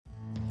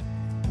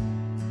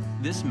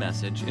This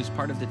message is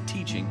part of the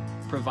teaching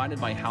provided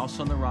by House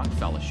on the Rock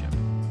Fellowship,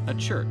 a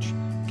church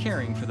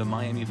caring for the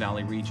Miami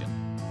Valley region.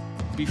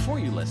 Before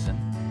you listen,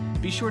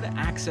 be sure to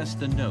access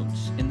the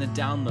notes in the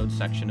download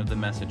section of the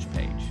message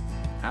page.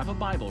 Have a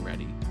Bible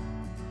ready.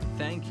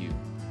 Thank you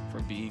for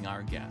being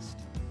our guest.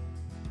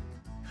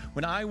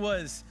 When I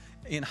was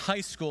in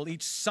high school,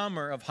 each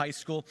summer of high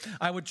school,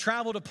 I would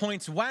travel to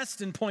points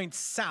west and points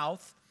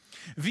south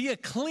via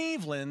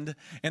Cleveland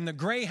and the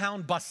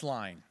Greyhound bus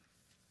line.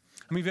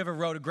 How many of you ever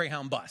rode a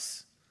Greyhound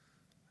bus?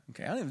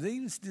 Okay, I don't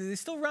know, do they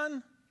still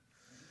run?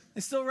 They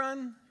still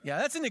run? Yeah,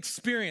 that's an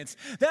experience.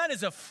 That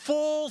is a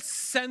full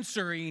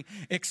sensory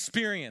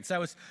experience. I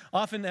was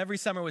often every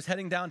summer was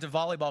heading down to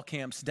volleyball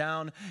camps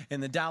down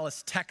in the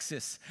Dallas,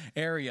 Texas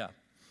area.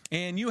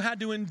 And you had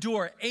to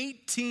endure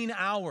 18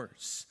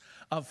 hours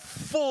of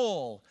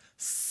full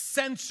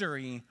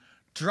sensory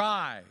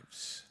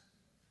drives.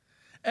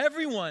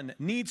 Everyone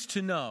needs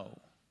to know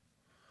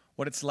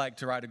what it's like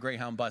to ride a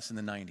Greyhound bus in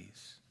the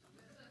 90s.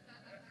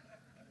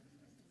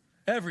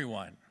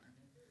 Everyone.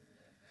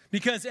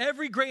 Because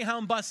every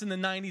Greyhound bus in the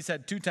 90s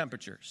had two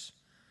temperatures.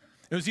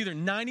 It was either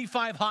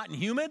 95 hot and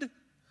humid,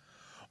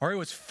 or it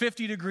was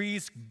 50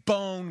 degrees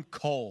bone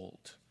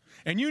cold.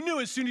 And you knew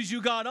as soon as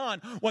you got on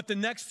what the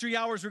next 3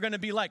 hours were going to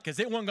be like, because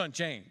it wasn't going to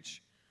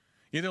change.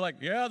 Either like,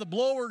 yeah, the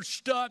blower's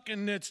stuck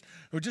and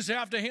we just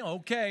have to handle,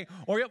 okay.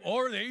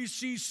 Or the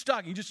AC's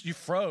stuck. You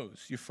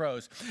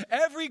froze.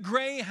 Every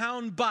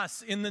Greyhound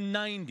bus in the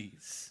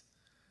 90s,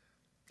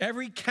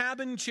 every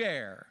cabin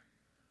chair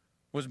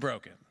was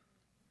broken.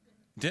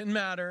 Didn't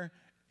matter,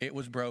 it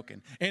was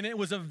broken. And it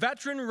was a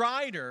veteran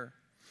rider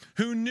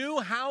who knew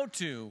how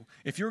to,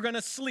 if you were going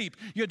to sleep,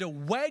 you had to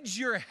wedge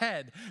your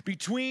head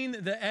between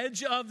the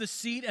edge of the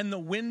seat and the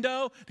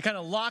window to kind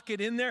of lock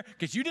it in there,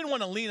 because you didn't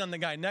want to lean on the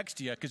guy next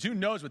to you, because who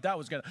knows what that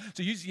was going to.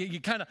 So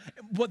you kind of,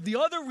 but the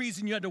other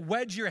reason you had to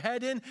wedge your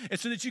head in is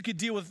so that you could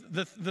deal with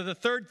the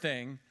third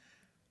thing,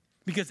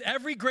 because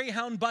every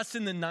Greyhound bus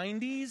in the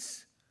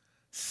 90s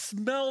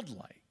smelled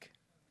like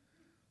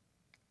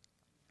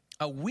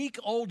a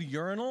week-old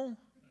urinal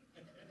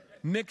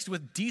mixed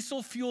with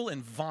diesel fuel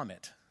and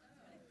vomit.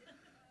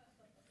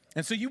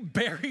 And so you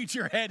buried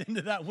your head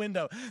into that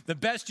window the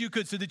best you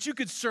could so that you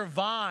could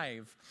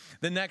survive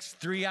the next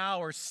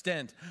 3-hour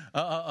stint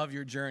of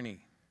your journey.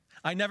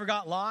 I never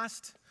got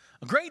lost.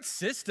 A great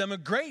system, a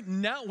great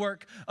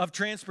network of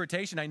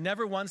transportation. I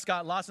never once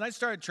got lost. And I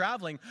started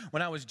traveling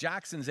when I was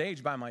Jackson's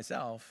age by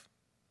myself.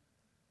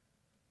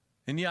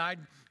 And yeah, I'd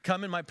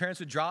come in, my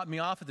parents would drop me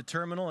off at the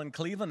terminal in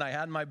Cleveland. I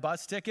had my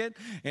bus ticket,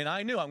 and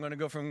I knew I'm going to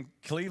go from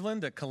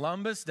Cleveland to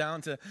Columbus,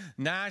 down to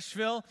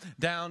Nashville,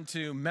 down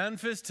to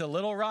Memphis, to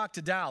Little Rock,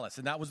 to Dallas.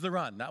 And that was the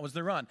run.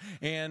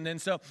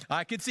 And so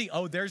I could see,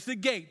 there's the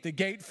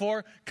gate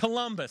for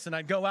Columbus. And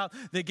I'd go out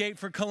the gate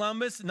for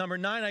Columbus, number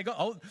 9. I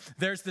go,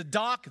 there's the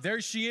dock. There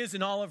she is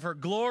in all of her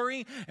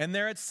glory. And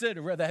there it's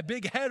that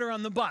big header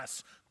on the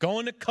bus,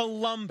 going to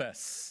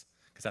Columbus,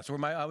 because that's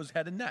where I was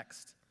headed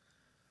next.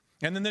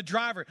 And then the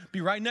driver be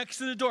right next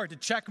to the door to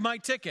check my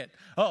ticket.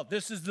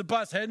 This is the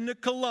bus heading to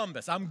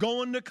Columbus. I'm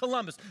going to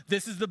Columbus.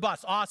 This is the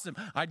bus. Awesome.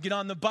 I'd get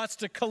on the bus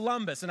to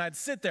Columbus, and I'd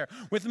sit there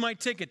with my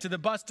ticket to the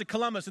bus to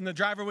Columbus, and the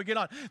driver would get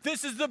on.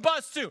 This is the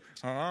bus to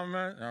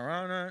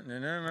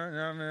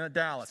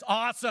Dallas.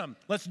 Awesome.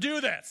 Let's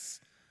do this.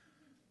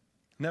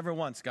 Never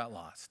once got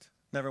lost.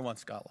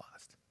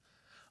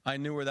 I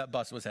knew where that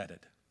bus was headed.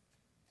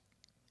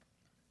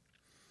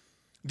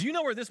 Do you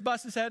know where this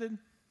bus is headed?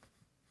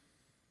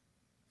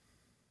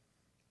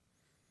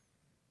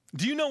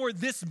 Do you know where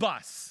this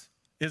bus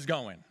is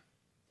going?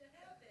 To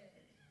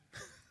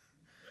heaven.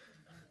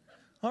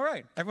 All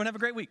right. Everyone have a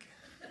great week.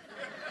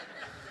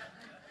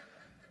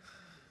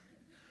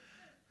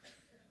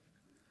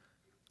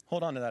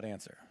 Hold on to that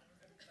answer.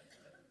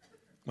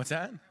 What's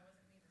that?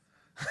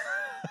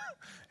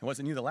 It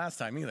wasn't you the last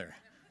time either.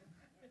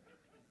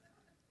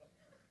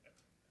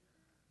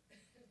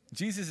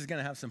 Jesus is going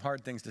to have some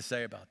hard things to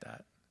say about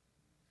that.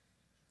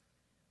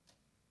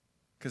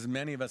 Because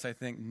many of us, I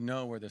think,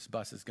 know where this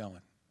bus is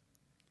going.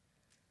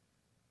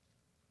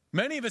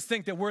 Many of us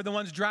think that we're the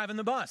ones driving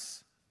the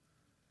bus,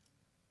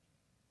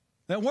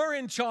 that we're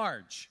in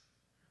charge.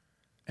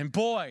 And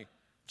boy,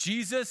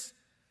 Jesus,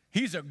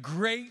 he's a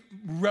great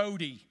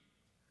roadie.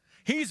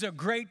 He's a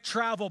great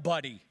travel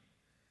buddy.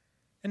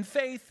 And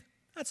faith,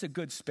 that's a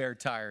good spare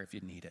tire if you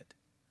need it.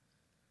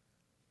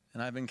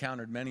 And I've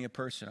encountered many a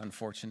person,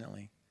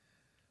 unfortunately,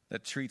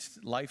 that treats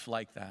life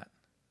like that,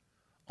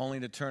 only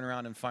to turn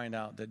around and find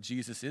out that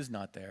Jesus is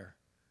not there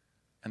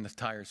and the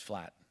tire's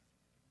flat.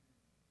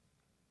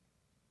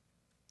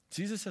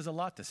 Jesus has a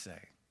lot to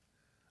say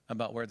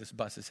about where this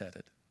bus is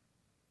headed.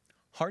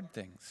 Hard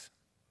things,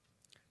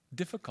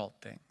 difficult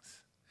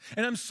things.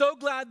 And I'm so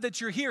glad that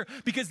you're here,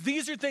 because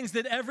these are things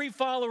that every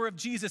follower of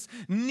Jesus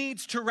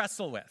needs to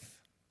wrestle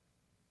with.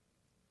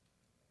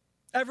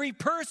 Every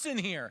person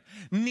here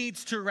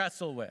needs to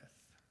wrestle with.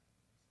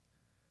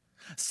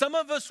 Some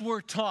of us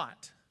were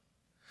taught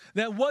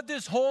that what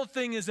this whole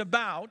thing is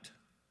about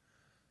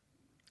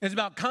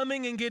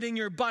coming and getting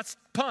your bus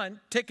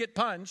ticket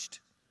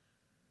punched,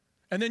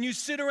 And then you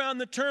sit around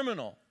the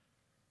terminal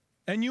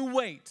and you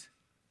wait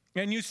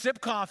and you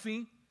sip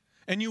coffee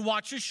and you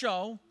watch a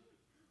show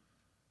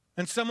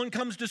and someone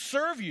comes to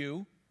serve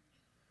you.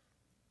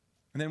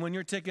 And then when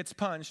your ticket's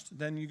punched,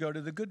 then you go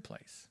to the good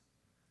place.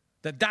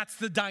 That's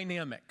the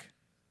dynamic.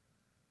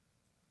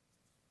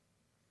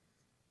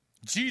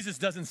 Jesus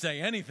doesn't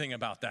say anything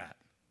about that.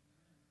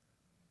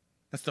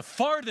 That's the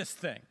farthest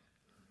thing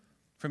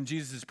from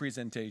Jesus'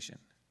 presentation.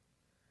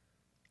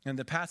 And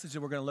the passage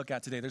that we're going to look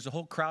at today, there's a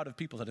whole crowd of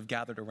people that have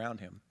gathered around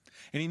him.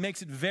 And he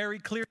makes it very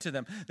clear to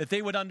them that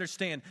they would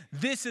understand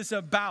this is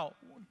about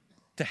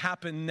to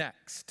happen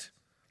next.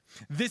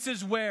 This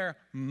is where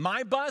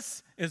my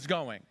bus is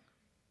going.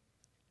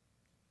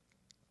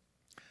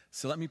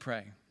 So let me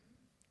pray.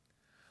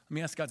 Let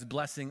me ask God's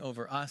blessing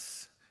over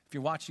us. If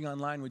you're watching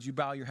online, would you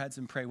bow your heads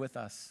and pray with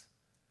us?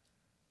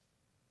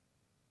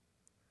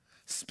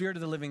 Spirit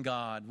of the living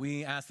God,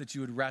 we ask that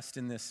you would rest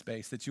in this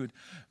space, that you would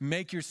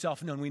make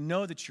yourself known. We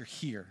know that you're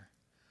here,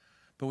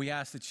 but we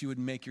ask that you would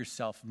make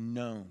yourself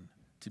known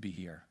to be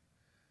here,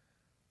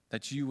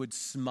 that you would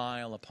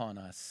smile upon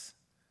us,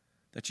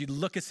 that you'd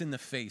look us in the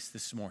face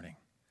this morning.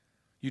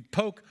 You'd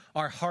poke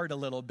our heart a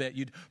little bit.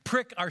 You'd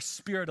prick our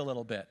spirit a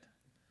little bit.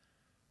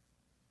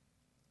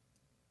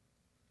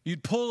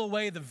 You'd pull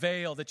away the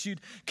veil, that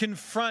you'd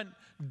confront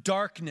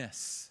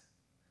darkness.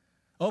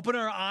 Open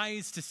our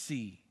eyes to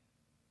see.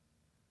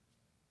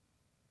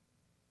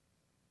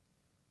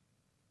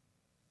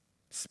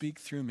 Speak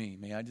through me.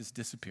 May I just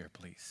disappear,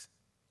 please.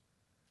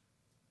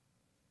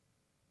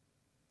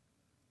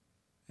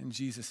 In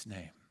Jesus'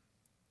 name,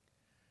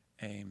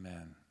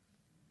 amen.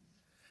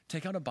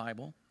 Take out a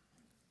Bible.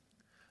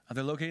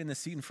 They're located in the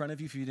seat in front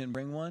of you if you didn't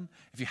bring one.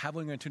 If you have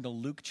one, you're going to turn to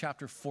Luke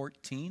chapter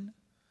 14.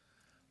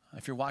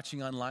 If you're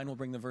watching online, we'll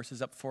bring the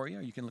verses up for you.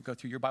 You can go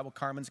through your Bible.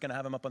 Carmen's going to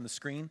have them up on the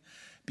screen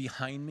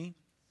behind me.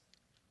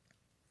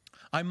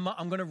 I'm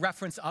going to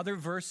reference other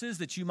verses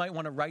that you might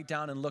want to write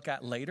down and look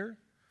at later.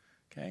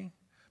 Okay?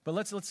 But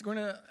we're going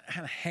to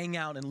hang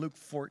out in Luke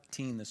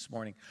 14 this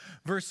morning,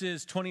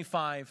 verses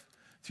 25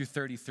 through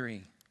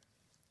 33.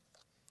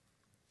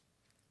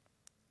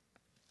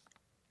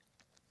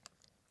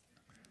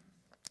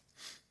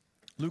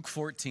 Luke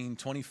 14,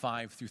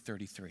 25 through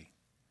 33.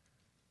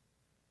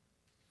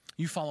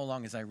 You follow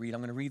along as I read.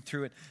 I'm going to read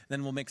through it,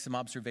 then we'll make some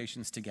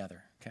observations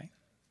together, okay?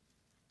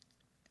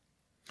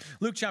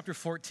 Luke chapter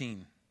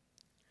 14,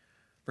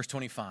 verse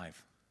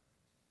 25.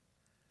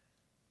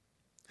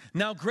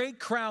 Now great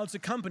crowds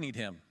accompanied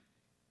him,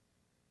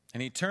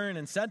 and he turned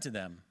and said to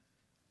them,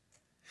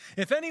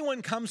 if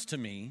anyone comes to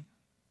me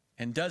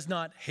and does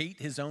not hate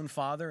his own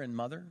father and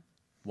mother,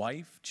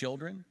 wife,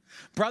 children,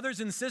 brothers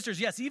and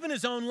sisters, yes, even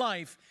his own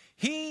life,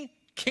 he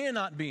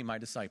cannot be my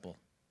disciple.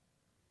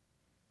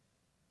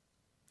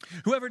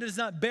 Whoever does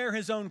not bear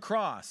his own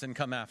cross and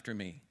come after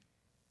me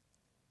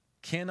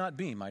cannot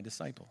be my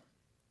disciple.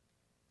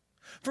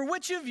 For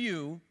which of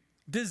you,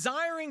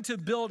 desiring to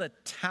build a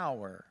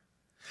tower,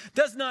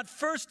 does not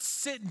first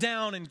sit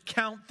down and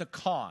count the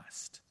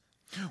cost,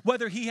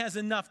 whether he has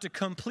enough to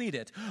complete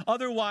it?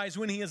 Otherwise,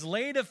 when he has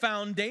laid a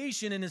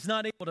foundation and is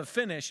not able to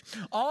finish,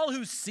 all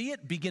who see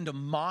it begin to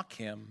mock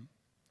him,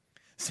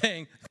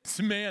 saying,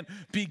 this man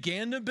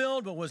began to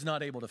build but was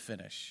not able to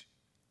finish.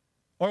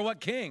 Or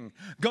what king,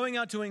 going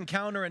out to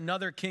encounter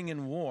another king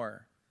in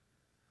war,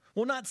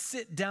 will not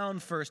sit down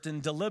first and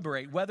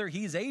deliberate whether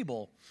he's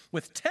able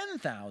with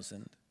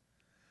 10,000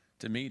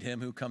 to meet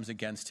him who comes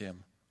against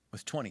him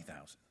with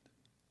 20,000?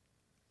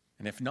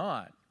 And if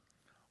not,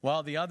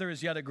 while the other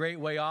is yet a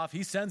great way off,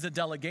 he sends a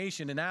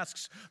delegation and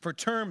asks for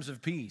terms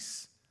of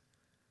peace.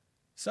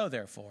 So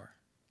therefore,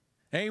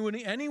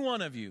 any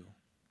one of you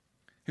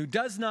who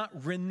does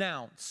not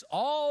renounce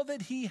all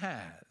that he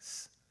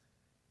has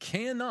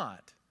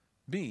cannot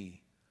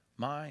be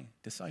my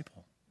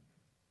disciple.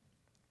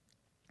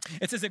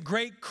 It says that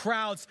great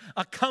crowds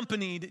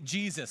accompanied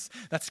Jesus.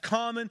 That's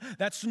common.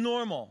 That's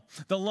normal.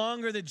 The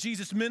longer that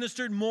Jesus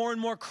ministered, more and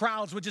more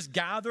crowds would just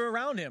gather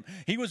around him.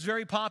 He was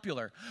very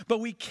popular. But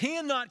we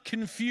cannot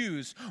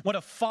confuse what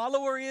a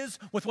follower is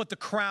with what the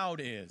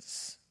crowd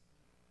is.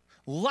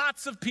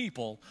 Lots of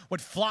people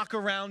would flock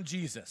around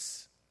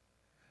Jesus.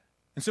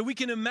 And so we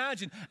can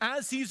imagine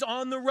as he's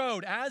on the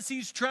road, as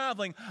he's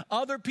traveling,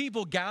 other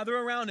people gather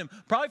around him,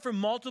 probably for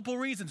multiple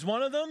reasons.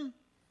 One of them,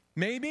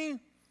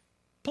 maybe,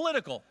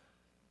 political.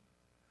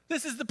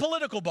 This is the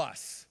political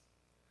bus.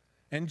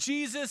 And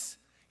Jesus,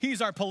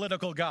 he's our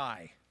political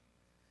guy.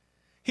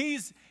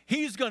 He's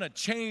going to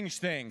change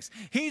things.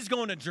 He's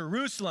going to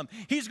Jerusalem.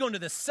 He's going to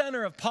the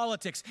center of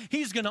politics.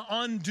 He's going to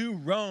undo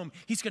Rome.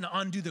 He's going to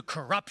undo the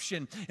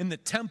corruption in the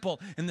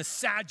temple and the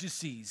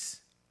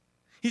Sadducees.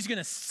 He's going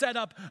to set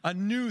up a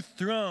new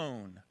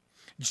throne.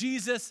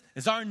 Jesus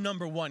is our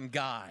number one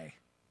guy.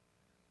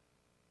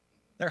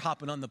 They're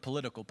hopping on the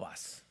political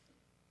bus.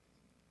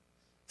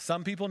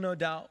 Some people, no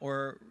doubt,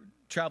 were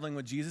traveling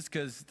with Jesus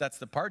because that's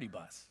the party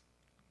bus.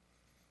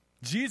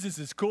 Jesus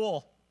is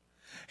cool.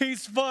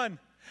 He's fun.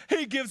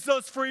 He gives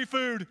us free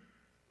food.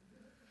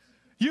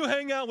 You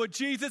hang out with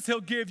Jesus,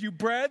 he'll give you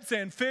breads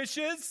and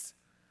fishes.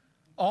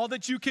 all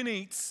that you can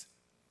eat.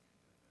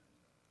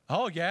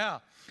 Oh, yeah.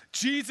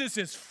 Jesus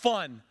is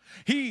fun.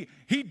 He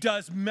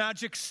does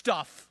magic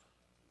stuff.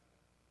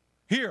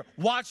 Here,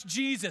 watch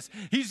Jesus.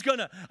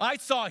 I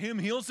saw him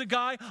heals a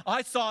guy.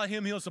 I saw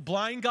him heals a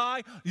blind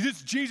guy.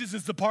 Jesus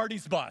is the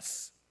party's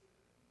bus.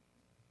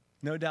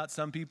 No doubt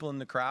some people in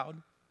the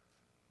crowd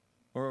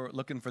were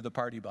looking for the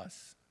party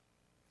bus.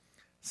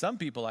 Some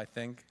people, I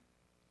think,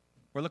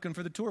 were looking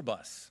for the tour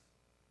bus.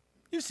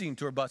 You've seen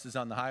tour buses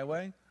on the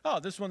highway.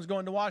 Oh, this one's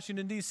going to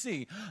Washington,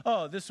 D.C.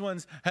 Oh, this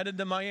one's headed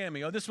to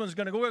Miami. Oh, this one's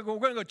going to go, we're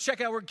going to go check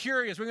out, we're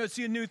curious. We're going to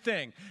see a new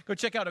thing. Go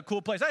check out a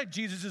cool place. Hey,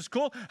 Jesus is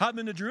cool. I've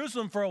been to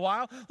Jerusalem for a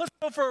while. Let's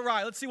go for a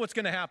ride. Let's see what's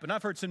going to happen.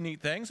 I've heard some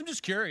neat things. I'm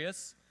just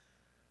curious.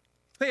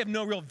 They have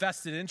no real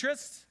vested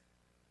interest.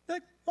 They're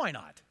like, why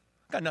not?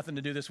 Got nothing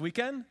to do this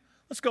weekend.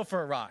 Let's go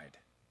for a ride.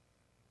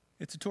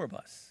 It's a tour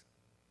bus.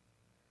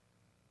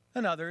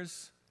 And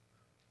others,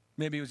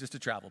 maybe it was just a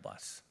travel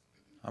bus.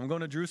 I'm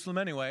going to Jerusalem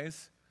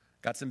anyways.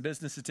 Got some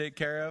business to take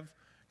care of.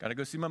 Got to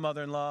go see my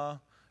mother-in-law.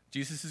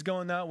 Jesus is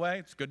going that way.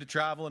 It's good to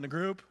travel in a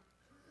group.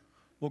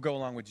 We'll go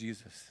along with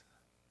Jesus.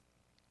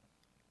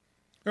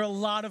 There are a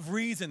lot of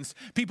reasons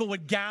people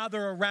would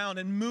gather around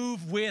and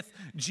move with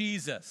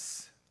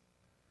Jesus.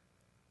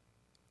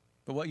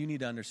 But what you need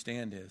to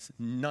understand is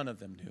none of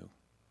them knew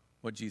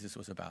what Jesus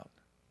was about.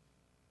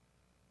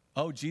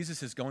 Oh,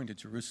 Jesus is going to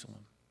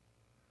Jerusalem.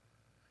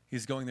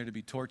 He's going there to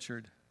be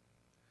tortured.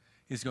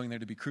 He's going there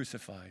to be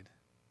crucified.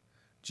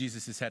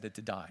 Jesus is headed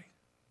to die.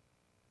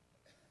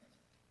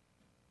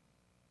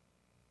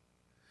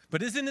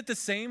 But isn't it the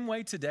same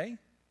way today?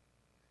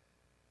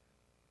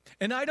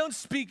 And I don't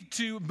speak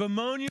to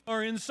bemoan you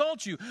or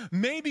insult you.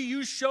 Maybe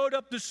you showed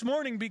up this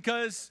morning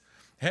because,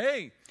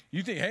 hey,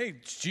 you think, hey,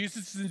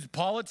 Jesus is in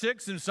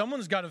politics and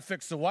someone's got to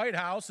fix the White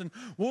House and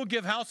we'll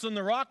give House on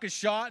the Rock a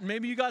shot and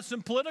maybe you got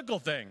some political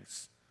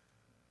things.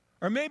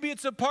 Or maybe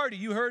it's a party.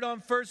 You heard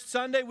on first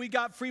Sunday, we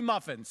got free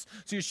muffins.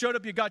 So you showed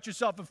up, you got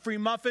yourself a free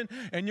muffin,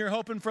 and you're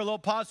hoping for a little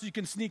pause so you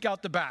can sneak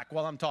out the back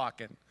while I'm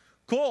talking.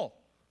 Cool.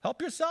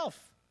 Help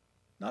yourself.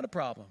 Not a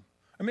problem.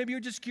 Or maybe you're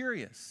just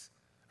curious.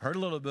 Heard a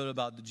little bit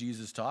about the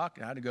Jesus talk.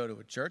 I had to go to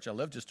a church. I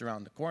live just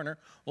around the corner.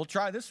 We'll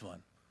try this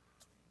one.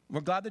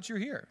 We're glad that you're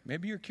here.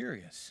 Maybe you're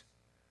curious.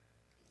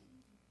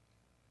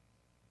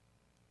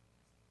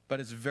 But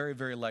it's very,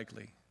 very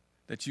likely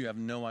that you have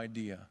no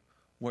idea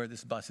where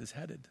this bus is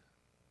headed.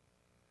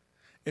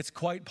 It's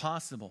quite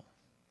possible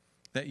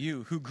that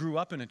you, who grew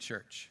up in a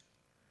church,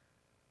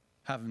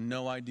 have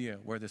no idea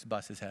where this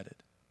bus is headed.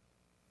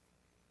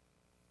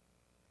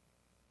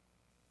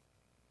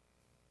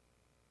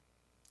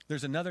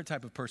 There's another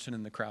type of person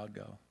in the crowd,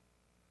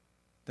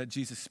 that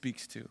Jesus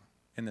speaks to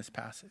in this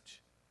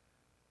passage.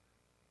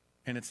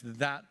 And it's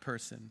that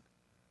person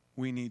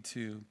we need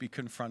to be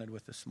confronted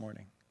with this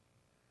morning.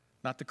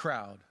 Not the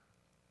crowd,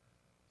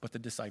 but the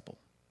disciple.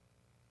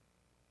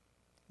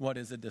 What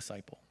is a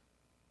disciple?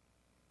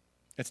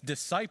 It's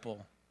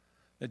disciple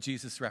that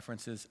Jesus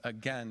references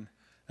again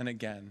and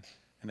again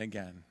and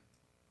again,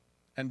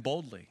 and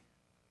boldly.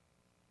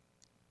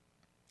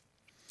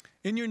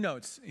 In your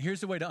notes,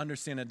 here's a way to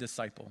understand a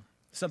disciple,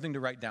 something to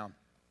write down.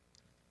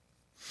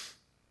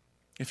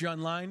 If you're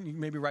online, you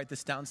can maybe write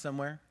this down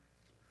somewhere.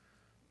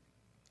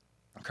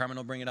 Carmen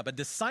will bring it up. A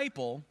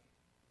disciple,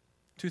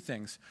 two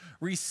things,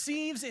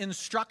 receives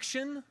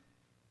instruction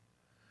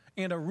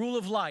and a rule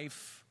of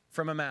life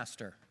from a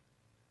master.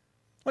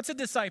 What's a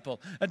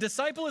disciple? A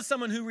disciple is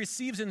someone who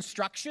receives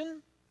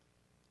instruction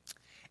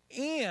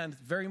and,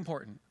 very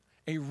important,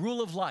 a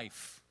rule of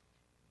life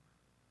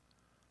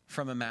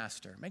from a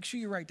master. Make sure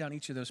you write down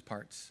each of those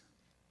parts.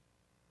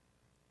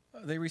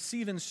 They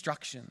receive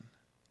instruction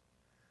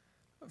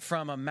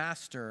from a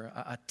master,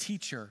 a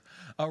teacher,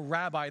 a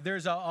rabbi.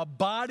 There's a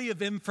body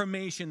of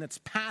information that's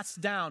passed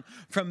down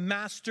from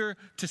master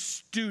to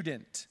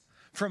student,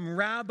 from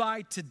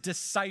rabbi to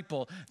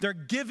disciple. They're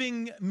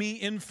giving me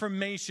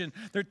information.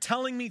 They're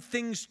telling me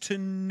things to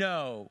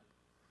know.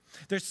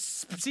 They're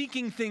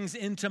speaking things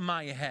into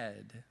my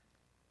head.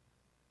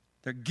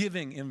 They're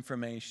giving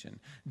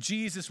information.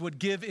 Jesus would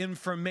give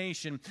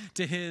information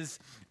to his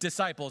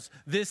disciples.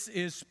 This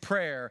is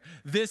prayer.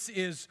 This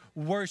is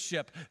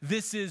worship.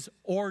 This is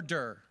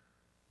order.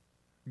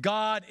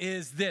 God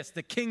is this.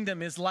 The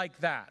kingdom is like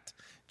that.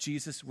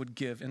 Jesus would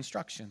give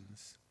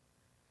instructions.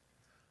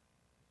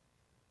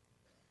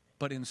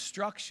 But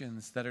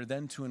instructions that are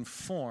then to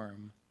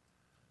inform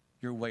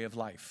your way of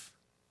life.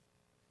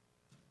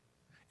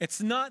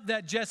 It's not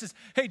that Jesus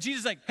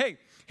is like, hey,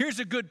 here's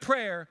a good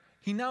prayer.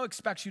 He now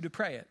expects you to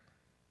pray it.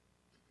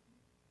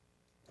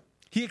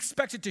 He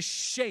expects it to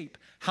shape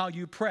how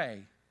you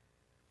pray.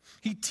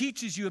 He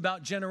teaches you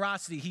about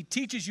generosity. He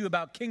teaches you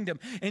about kingdom.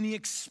 And he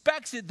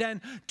expects it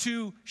then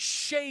to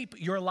shape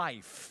your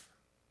life.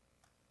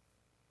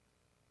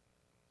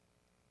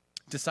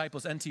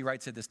 Disciples, N.T.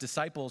 Wright said this,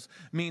 disciples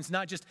means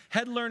not just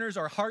head learners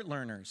or heart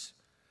learners.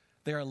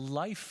 They are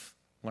life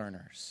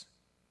learners.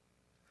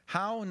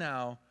 How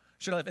now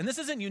should I live? And this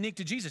isn't unique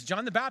to Jesus.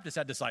 John the Baptist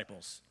had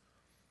disciples.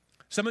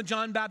 Some of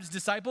John Baptist's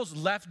disciples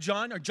left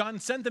John, or John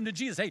sent them to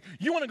Jesus. Hey,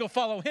 you want to go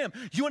follow him.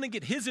 You want to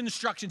get his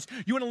instructions.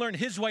 You want to learn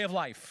his way of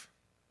life.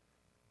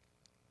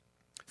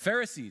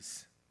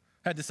 Pharisees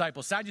had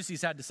disciples.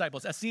 Sadducees had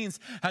disciples. Essenes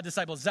had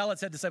disciples.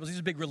 Zealots had disciples. These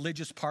are big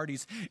religious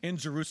parties in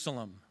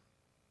Jerusalem.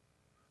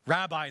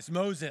 Rabbis,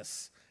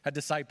 Moses had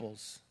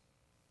disciples.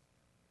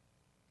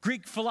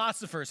 Greek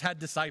philosophers had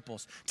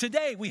disciples.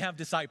 Today we have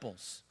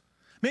disciples.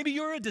 Maybe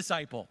you're a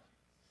disciple.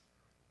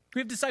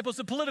 We have disciples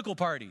of political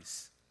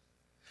parties.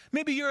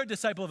 Maybe you're a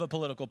disciple of a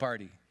political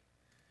party.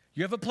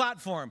 You have a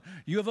platform.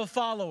 You have a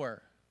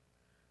follower.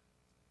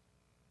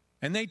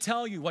 And they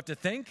tell you what to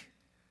think,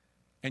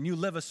 and you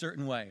live a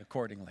certain way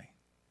accordingly.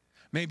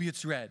 Maybe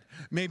it's red.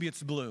 Maybe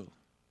it's blue.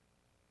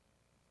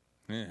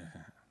 Yeah.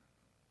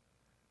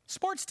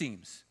 Sports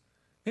teams.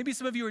 Maybe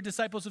some of you are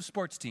disciples of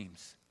sports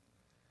teams.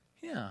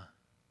 Yeah.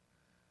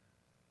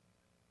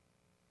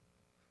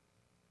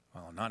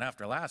 Well, not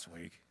after last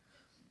week.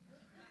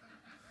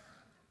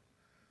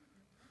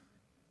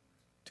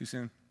 Too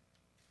soon?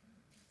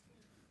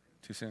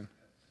 Too soon?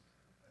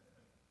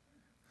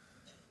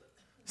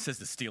 Says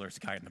the Steelers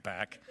guy in the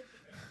back.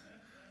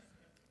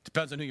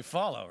 Depends on who you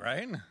follow,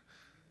 right?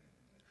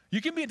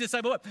 You can be a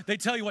disciple. They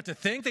tell you what to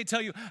think. They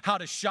tell you how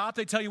to shop.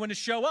 They tell you when to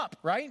show up,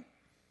 right?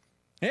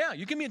 Yeah,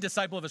 you can be a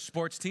disciple of a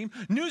sports team.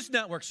 News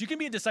networks. You can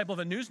be a disciple of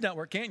a news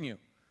network, can't you?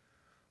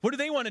 What do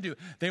they want to do?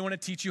 They want to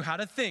teach you how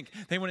to think.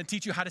 They want to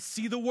teach you how to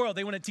see the world.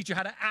 They want to teach you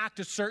how to act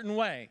a certain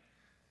way.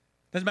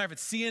 Doesn't matter if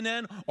it's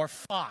CNN or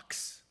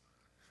Fox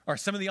or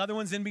some of the other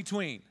ones in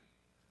between.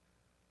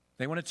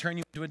 They want to turn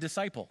you into a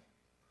disciple.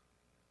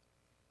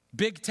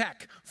 Big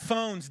tech,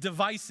 phones,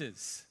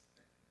 devices.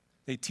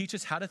 They teach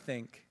us how to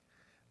think.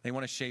 They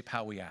want to shape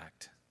how we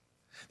act.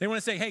 They want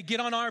to say, hey, get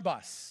on our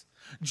bus.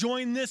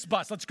 Join this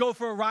bus. Let's go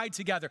for a ride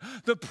together.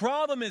 The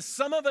problem is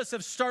some of us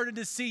have started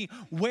to see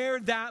where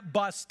that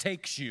bus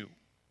takes you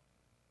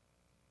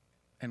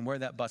and where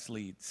that bus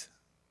leads.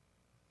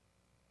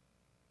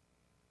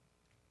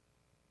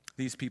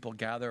 These people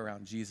gather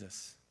around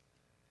Jesus,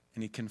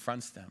 and he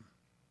confronts them.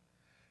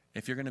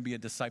 If you're going to be a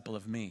disciple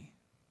of me,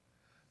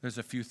 there's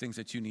a few things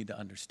that you need to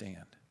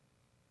understand.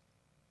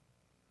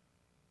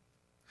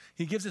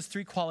 He gives us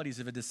 3 qualities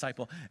of a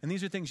disciple, and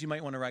these are things you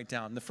might want to write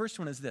down. The first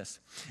one is this.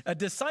 A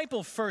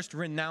disciple first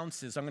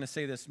renounces, I'm going to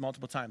say this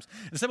multiple times.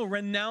 A disciple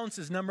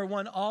renounces, number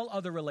 1, all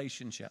other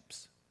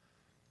relationships.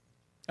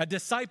 A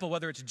disciple,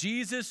 whether it's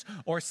Jesus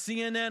or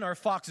CNN or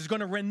Fox, is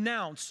going to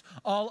renounce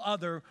all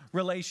other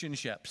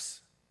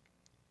relationships.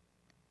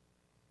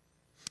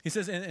 He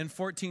says in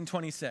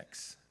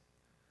 14:26,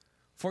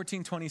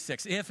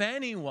 if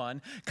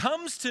anyone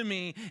comes to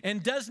me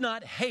and does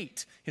not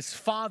hate his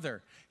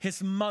father,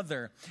 his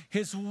mother,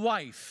 his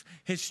wife,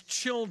 his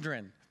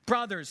children,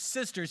 brothers,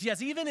 sisters,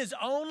 yes, even his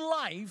own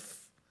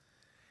life,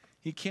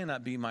 he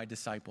cannot be my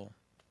disciple.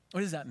 What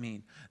does that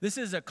mean? This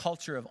is a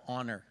culture of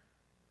honor.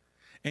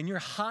 And your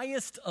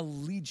highest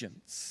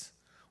allegiance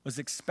was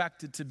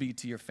expected to be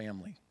to your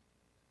family,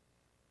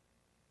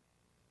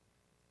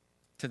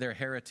 to their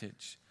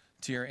heritage,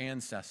 to your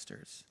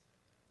ancestors,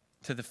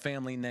 to the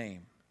family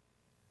name.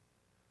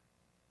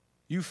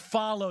 You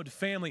followed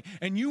family,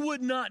 and you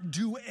would not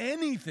do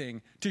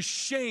anything to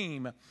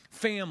shame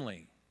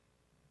family.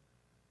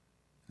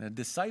 And a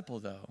disciple,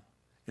 though,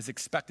 is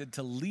expected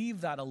to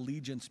leave that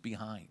allegiance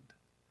behind.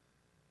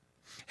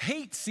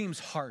 Hate seems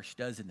harsh,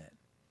 doesn't it?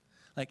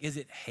 Like, is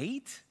it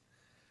hate?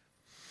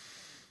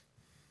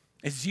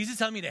 Is Jesus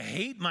telling me to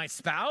hate my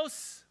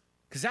spouse?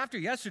 Because after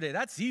yesterday,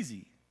 that's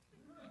easy.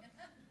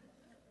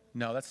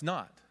 No, that's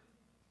not.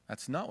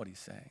 That's not what he's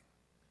saying.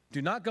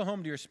 Do not go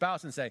home to your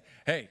spouse and say,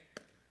 hey,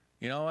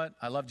 you know what?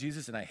 I love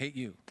Jesus and I hate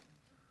you.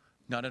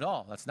 Not at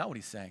all. That's not what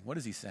he's saying. What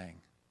is he saying?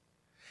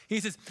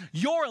 He says,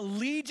 your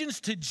allegiance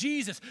to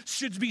Jesus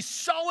should be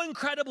so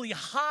incredibly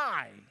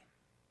high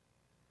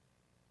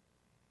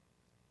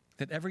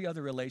that every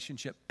other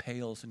relationship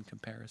pales in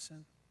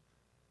comparison.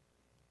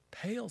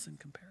 Pales in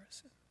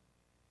comparison.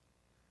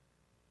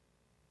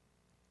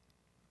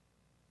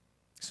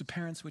 So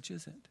parents, which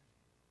is it?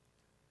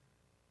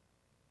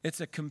 It's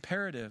a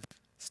comparative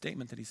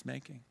statement that he's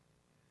making.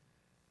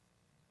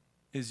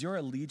 Is your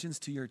allegiance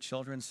to your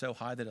children so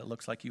high that it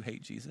looks like you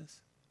hate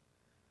Jesus?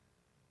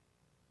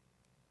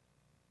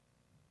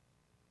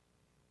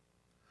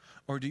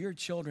 Or do your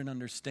children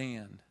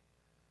understand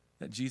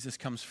that Jesus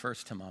comes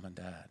first to mom and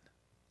dad?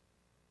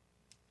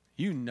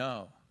 You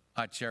know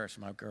I cherish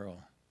my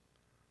girl.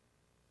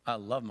 I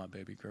love my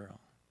baby girl.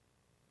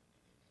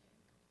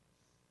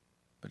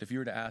 But if you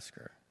were to ask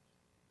her,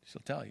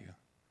 she'll tell you,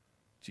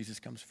 Jesus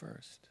comes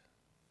first.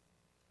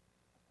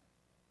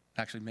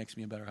 Actually makes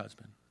me a better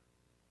husband.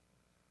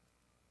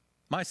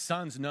 My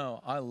sons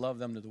know I love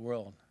them to the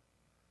world,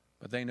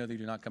 but they know they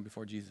do not come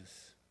before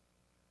Jesus.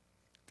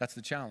 That's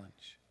the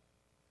challenge.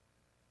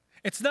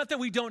 It's not that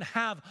we don't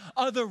have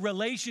other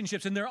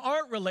relationships, and there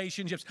aren't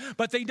relationships,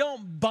 but they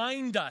don't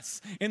bind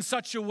us in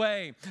such a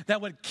way that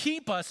would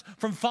keep us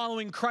from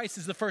following Christ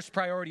as the first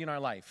priority in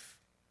our life.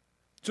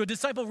 So a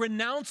disciple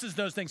renounces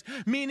those things,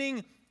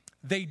 meaning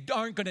they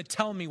aren't going to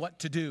tell me what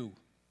to do.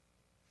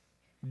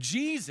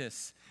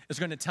 Jesus is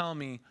going to tell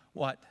me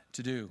what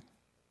to do.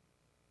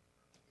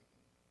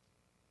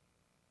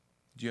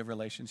 Do you have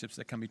relationships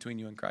that come between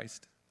you and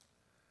Christ?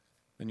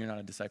 Then you're not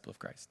a disciple of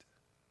Christ.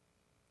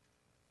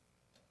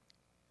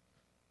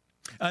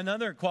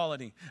 Another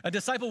quality, a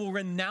disciple will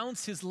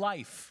renounce his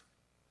life.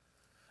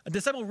 A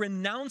disciple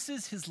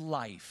renounces his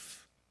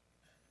life.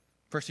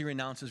 First, he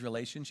renounces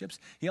relationships.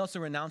 He also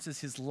renounces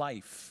his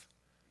life.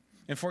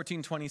 In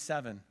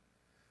 14:27,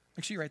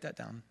 make sure you write that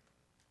down.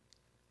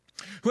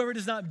 Whoever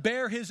does not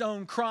bear his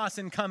own cross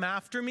and come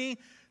after me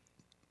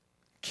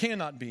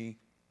cannot be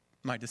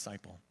my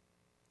disciple.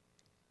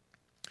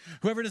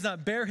 Whoever does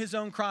not bear his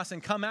own cross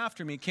and come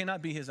after me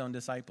cannot be his own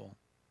disciple.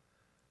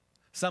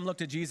 Some look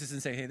to Jesus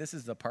and say, hey, this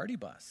is the party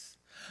bus.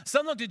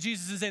 Some look to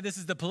Jesus and say, this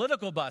is the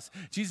political bus.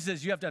 Jesus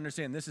says, you have to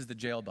understand, this is the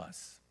jail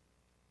bus.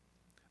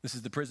 This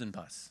is the prison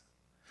bus.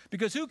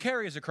 Because who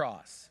carries a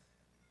cross?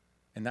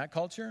 In that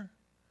culture,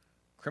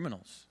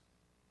 criminals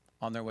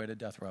on their way to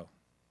death row.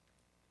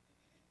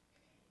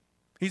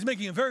 He's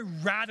making a very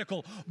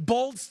radical,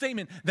 bold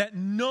statement that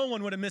no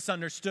one would have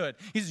misunderstood.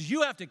 He says,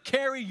 you have to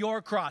carry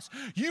your cross.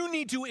 You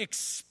need to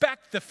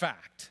expect the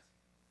fact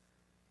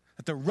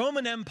that the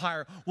Roman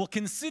Empire will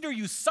consider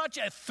you such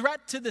a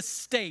threat to the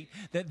state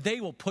that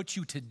they will put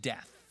you to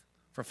death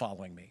for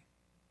following me.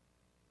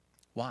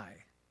 Why?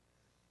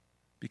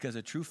 Because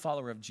a true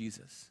follower of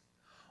Jesus,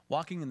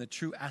 walking in the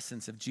true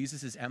essence of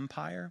Jesus'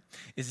 empire,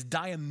 is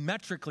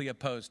diametrically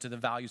opposed to the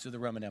values of the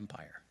Roman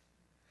Empire.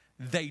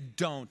 They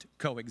don't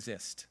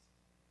coexist.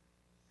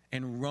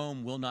 And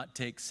Rome will not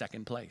take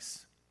second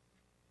place.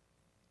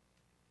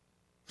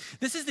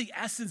 This is the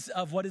essence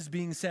of what is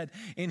being said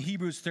in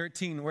Hebrews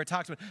 13, where it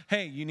talks about,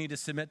 hey, you need to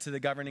submit to the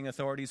governing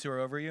authorities who are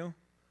over you.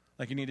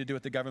 Like you need to do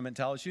what the government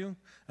tells you.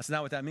 That's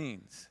not what that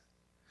means.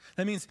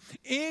 That means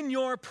in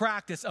your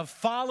practice of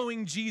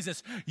following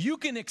Jesus, you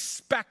can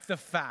expect the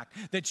fact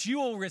that you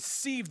will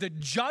receive the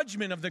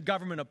judgment of the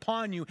government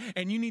upon you,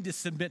 and you need to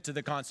submit to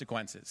the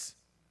consequences.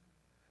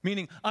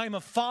 Meaning, I'm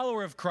a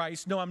follower of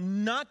Christ. No,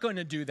 I'm not going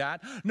to do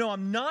that. No,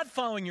 I'm not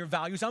following your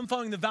values. I'm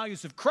following the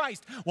values of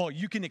Christ. Well,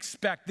 you can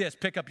expect this.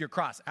 Pick up your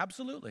cross.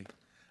 Absolutely.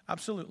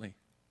 Absolutely.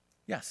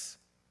 Yes.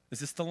 Is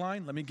this the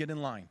line? Let me get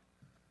in line.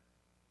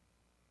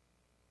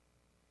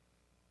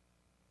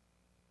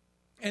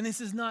 And this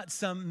is not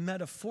some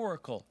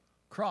metaphorical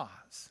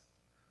cross.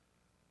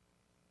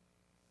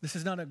 This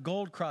is not a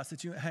gold cross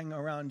that you hang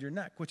around your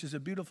neck, which is a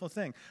beautiful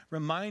thing.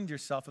 Remind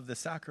yourself of the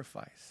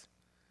sacrifice.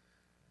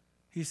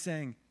 He's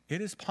saying, it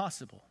is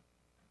possible,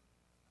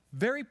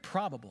 very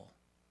probable,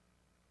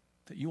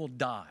 that you will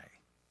die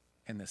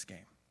in this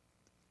game.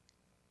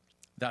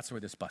 That's where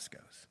this bus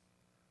goes.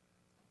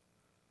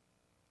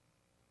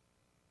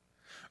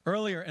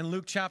 Earlier in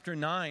Luke chapter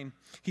 9,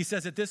 he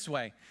says it this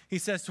way. He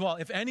says, well,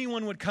 if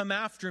anyone would come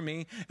after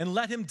me, and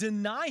let him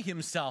deny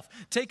himself,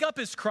 take up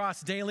his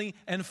cross daily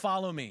and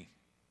follow me.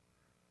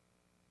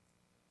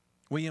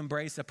 We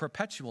embrace a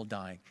perpetual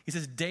dying. He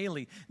says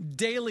daily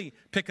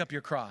pick up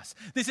your cross.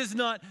 This is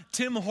not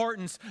Tim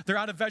Hortons, they're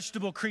out of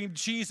vegetable cream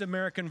cheese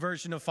American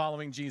version of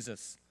following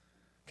Jesus.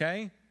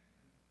 Okay?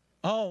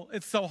 Oh,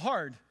 it's so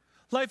hard.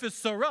 Life is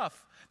so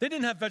rough. They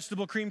didn't have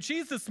vegetable cream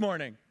cheese this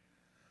morning.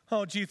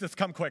 Oh, Jesus,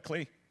 come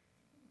quickly.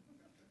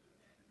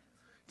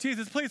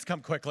 Jesus, please come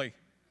quickly.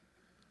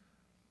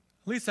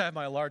 At least I have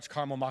my large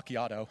caramel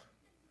macchiato.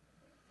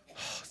 Oh,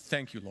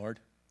 thank you, Lord.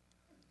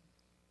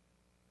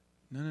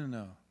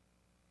 No.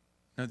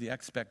 No, the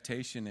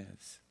expectation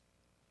is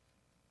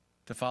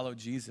to follow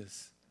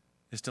Jesus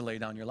is to lay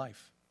down your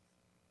life.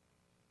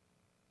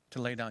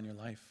 To lay down your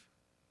life.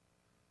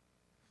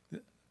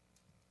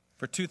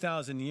 For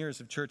 2,000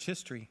 years of church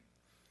history,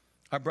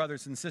 our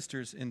brothers and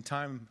sisters in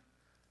time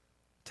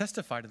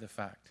testify to the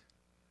fact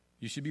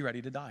you should be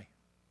ready to die.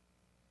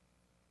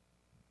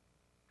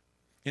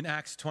 In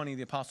Acts 20,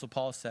 the Apostle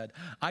Paul said,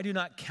 I do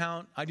not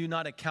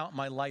account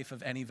my life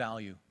of any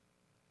value,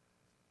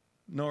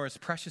 nor as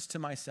precious to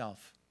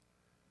myself,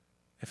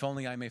 if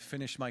only I may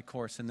finish my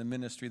course in the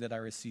ministry that I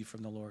receive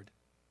from the Lord.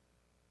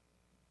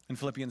 In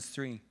Philippians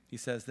 3, he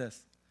says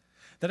this,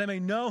 that I may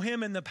know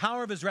him in the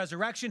power of his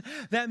resurrection,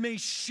 that I may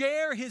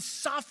share his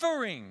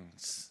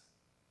sufferings,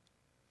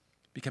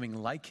 becoming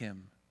like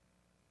him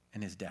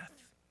in his death.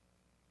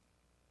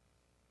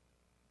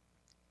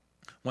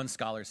 One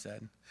scholar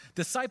said,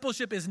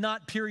 discipleship is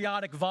not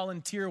periodic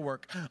volunteer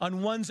work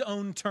on one's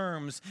own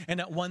terms and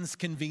at one's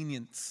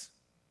convenience.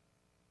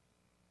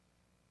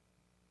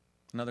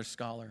 Another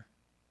scholar,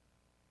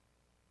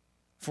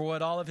 for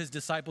what all of his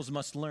disciples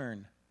must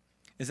learn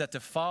is that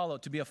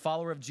to be a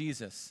follower of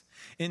Jesus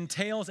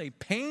entails a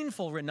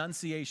painful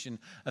renunciation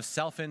of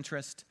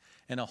self-interest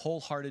and a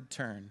wholehearted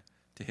turn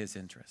to his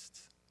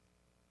interests.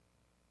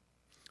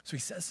 So he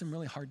says some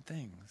really hard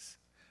things.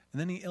 And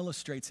then he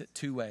illustrates it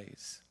two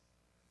ways.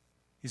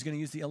 He's going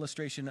to use the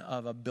illustration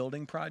of a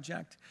building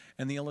project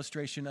and the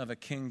illustration of a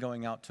king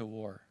going out to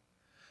war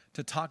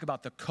to talk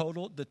about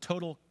the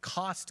total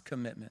cost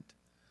commitment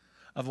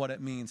of what it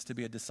means to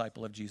be a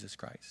disciple of Jesus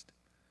Christ.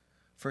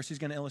 First, he's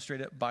going to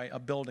illustrate it by a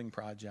building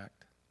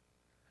project,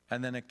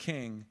 and then a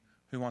king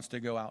who wants to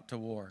go out to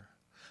war.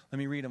 Let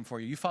me read them for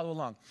you. You follow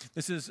along.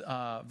 This is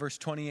verse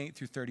 28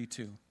 through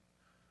 32.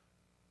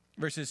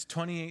 Verses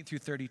 28 through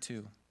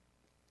 32.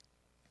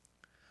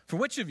 For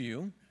which of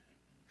you,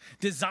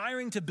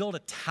 desiring to build a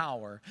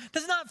tower,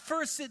 does not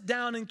first sit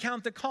down and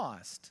count the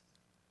cost,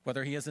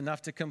 whether he has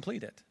enough to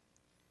complete it?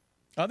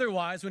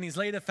 Otherwise, when he's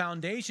laid a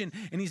foundation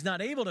and he's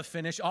not able to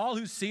finish, all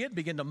who see it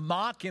begin to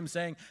mock him,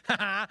 saying, "Ha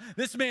ha,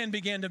 this man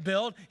began to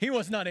build, he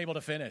was not able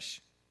to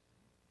finish."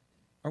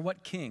 Or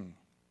what king,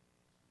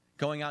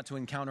 going out to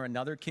encounter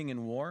another king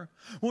in war,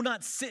 will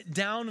not sit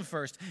down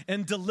first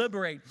and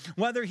deliberate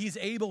whether he's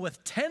able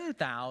with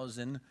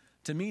 10,000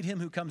 to meet him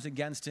who comes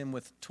against him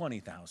with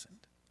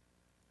 20,000?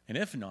 And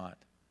if not,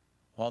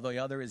 while the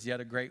other is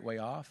yet a great way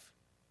off,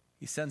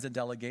 he sends a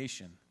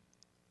delegation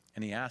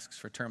and he asks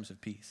for terms of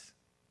peace.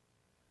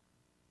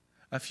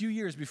 A few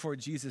years before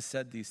Jesus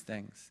said these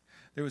things,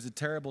 there was a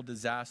terrible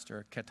disaster,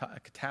 a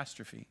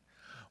catastrophe,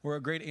 where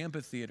a great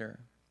amphitheater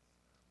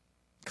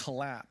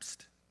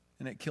collapsed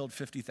and it killed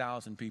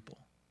 50,000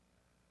 people.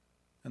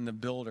 And the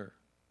builder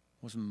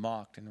was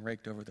mocked and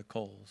raked over the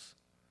coals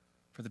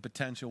for the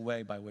potential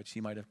way by which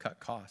he might have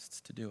cut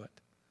costs to do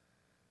it.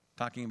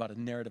 Talking about a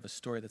narrative, a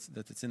story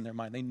that's in their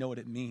mind. They know what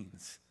it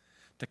means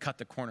to cut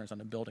the corners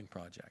on a building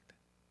project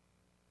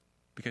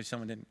because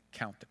someone didn't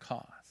count the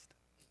cost.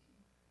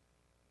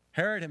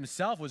 Herod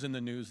himself was in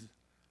the news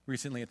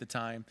recently at the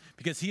time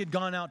because he had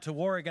gone out to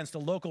war against a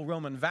local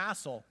Roman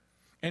vassal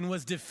and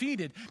was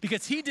defeated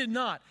because he did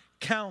not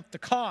count the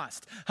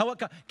cost.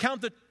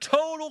 Count the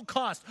total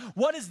cost.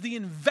 What is the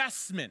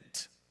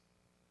investment?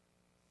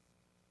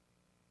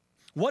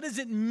 What does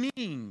it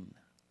mean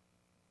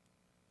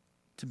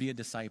to be a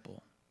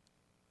disciple?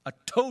 A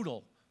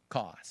total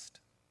cost.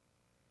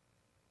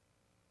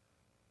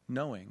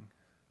 Knowing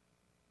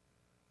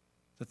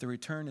that the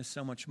return is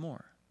so much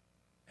more.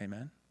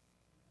 Amen?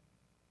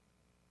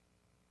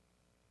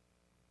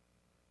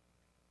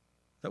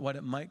 That what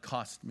it might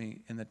cost me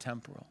in the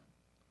temporal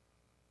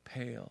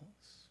pales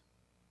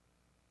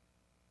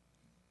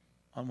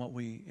on what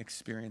we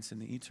experience in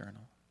the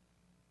eternal.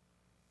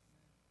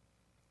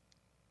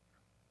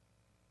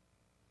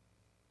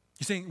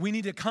 You're saying we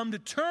need to come to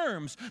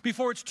terms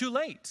before it's too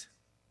late.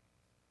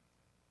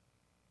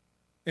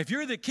 If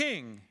you're the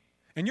king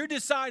and you're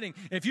deciding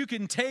if you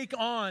can take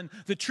on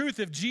the truth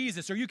of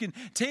Jesus, or you can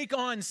take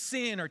on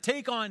sin, or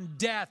take on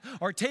death,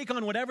 or take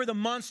on whatever the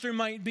monster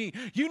might be,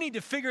 you need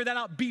to figure that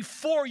out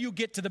before you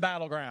get to the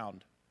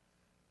battleground.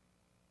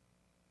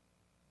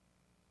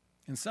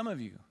 And some of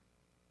you,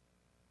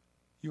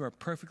 you are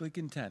perfectly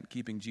content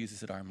keeping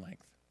Jesus at arm's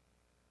length.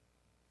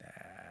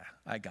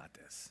 I got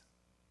this.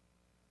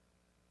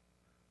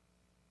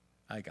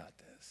 I got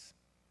this.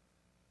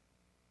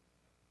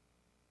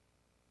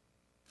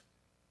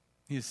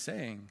 He is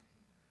saying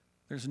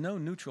there's no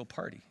neutral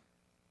party.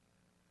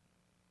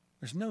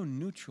 There's no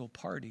neutral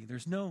party.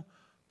 There's no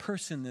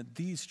person that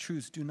these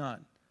truths do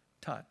not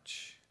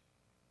touch.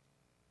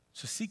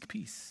 So seek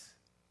peace.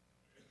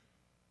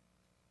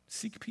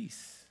 Seek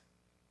peace.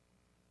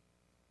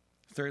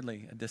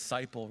 Thirdly, a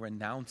disciple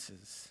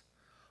renounces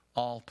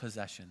all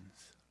possessions.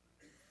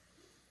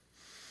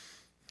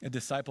 A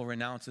disciple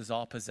renounces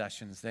all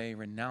possessions. They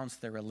renounce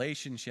their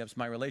relationships.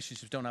 My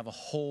relationships don't have a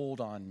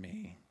hold on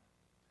me.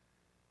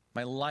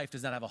 My life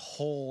does not have a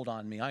hold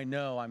on me. I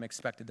know I'm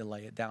expected to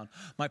lay it down.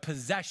 My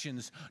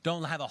possessions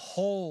don't have a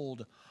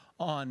hold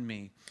on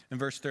me. In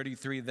verse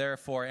 33,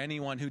 therefore,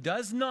 anyone who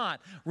does not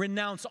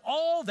renounce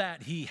all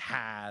that he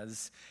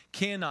has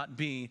cannot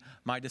be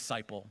my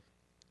disciple.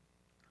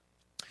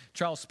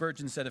 Charles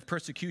Spurgeon said, if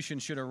persecution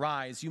should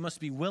arise, you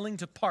must be willing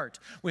to part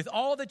with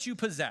all that you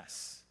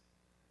possess,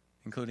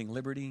 including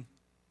liberty,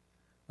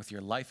 with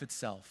your life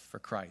itself for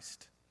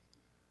Christ,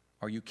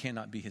 or you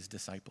cannot be his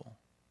disciple.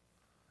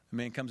 A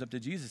man comes up to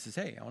Jesus and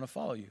says, hey, I want to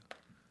follow you.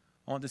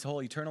 I want this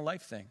whole eternal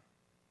life thing.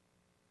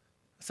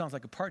 It sounds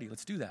like a party.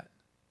 Let's do that.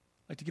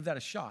 I'd like to give that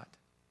a shot.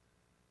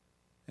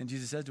 And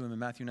Jesus says to him in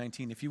Matthew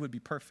 19, if you would be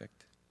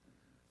perfect,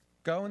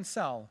 go and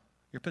sell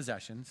your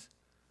possessions,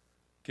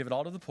 give it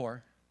all to the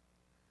poor.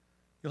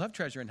 You'll have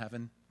treasure in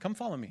heaven. Come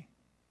follow me.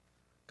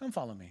 Come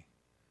follow me.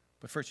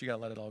 But first you got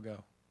to let it all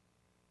go.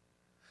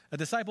 A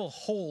disciple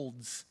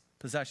holds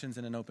possessions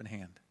in an open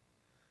hand.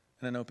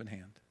 In an open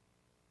hand.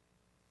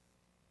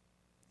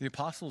 The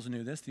apostles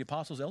knew this. The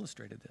apostles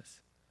illustrated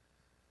this.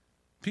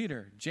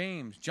 Peter,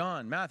 James,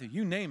 John, Matthew,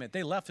 you name it.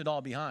 They left it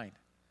all behind.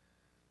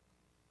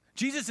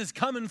 Jesus says,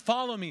 come and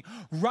follow me,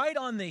 right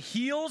on the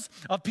heels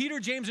of Peter,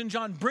 James, and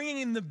John bringing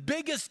in the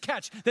biggest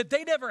catch that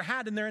they'd ever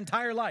had in their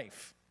entire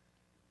life.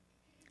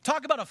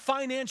 Talk about a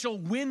financial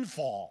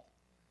windfall.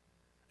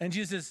 And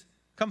Jesus says,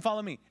 come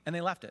follow me. And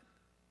they left it.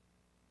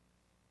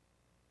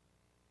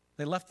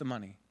 They left the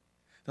money.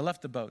 They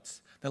left the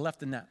boats. They left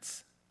the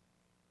nets.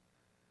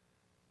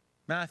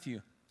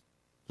 Matthew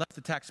left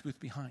the tax booth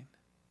behind.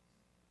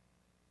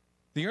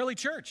 The early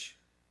church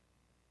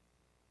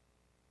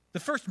The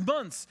first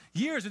months,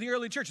 years of the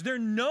early church, they're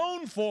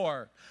known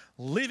for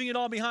leaving it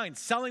all behind,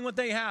 selling what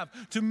they have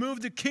to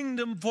move the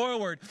kingdom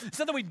forward. It's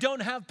not that we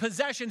don't have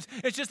possessions,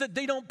 it's just that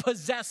they don't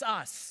possess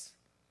us.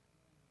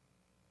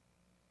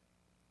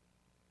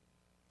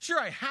 Sure,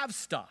 I have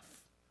stuff,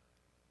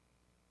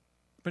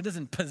 but it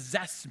doesn't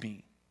possess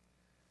me.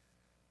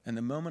 And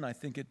the moment I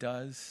think it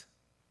does,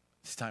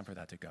 it's time for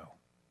that to go.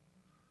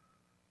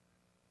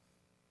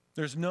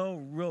 There's no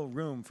real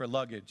room for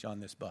luggage on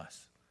this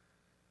bus.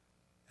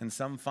 And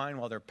some find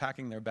while they're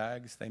packing their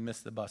bags, they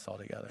miss the bus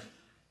altogether.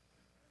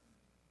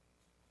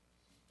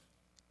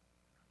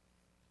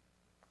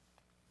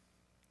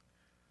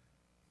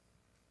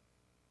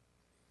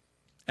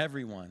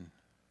 Everyone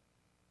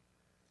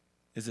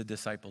is a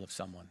disciple of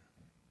someone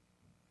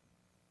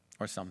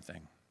or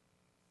something.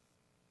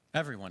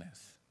 Everyone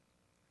is.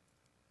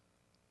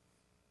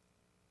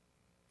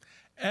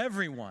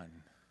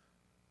 Everyone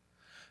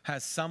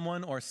has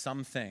someone or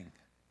something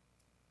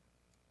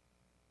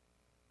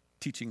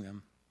teaching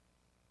them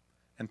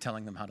and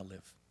telling them how to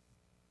live.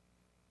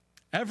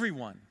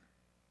 Everyone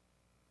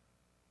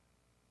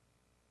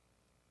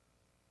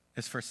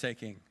is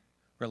forsaking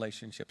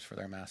relationships for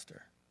their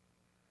master.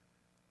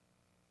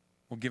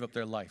 Will give up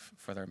their life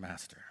for their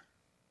master.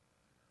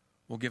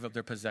 Will give up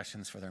their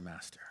possessions for their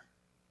master.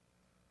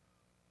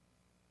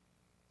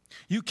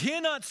 You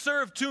cannot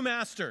serve two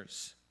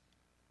masters.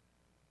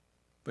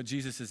 But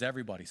Jesus says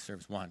everybody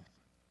serves one.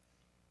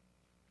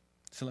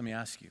 So let me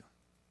ask you,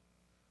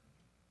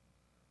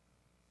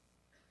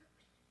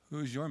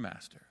 who's your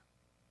master?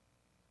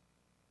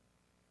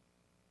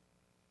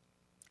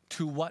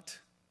 To what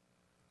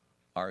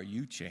are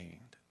you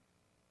chained?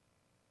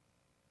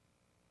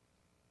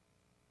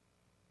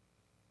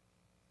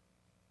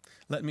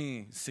 Let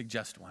me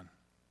suggest one.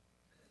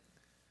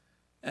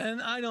 And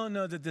I don't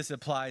know that this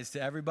applies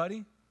to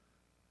everybody,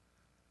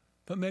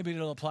 but maybe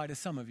it'll apply to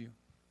some of you.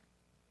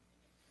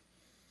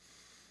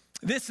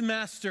 This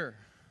master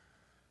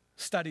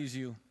studies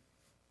you.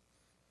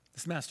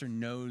 This master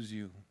knows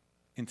you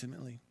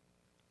intimately.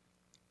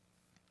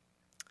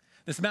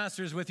 This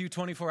master is with you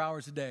 24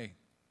 hours a day.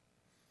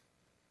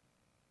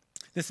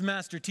 This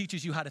master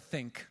teaches you how to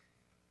think,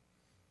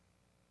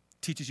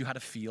 teaches you how to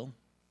feel,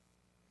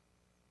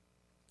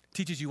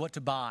 teaches you what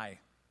to buy.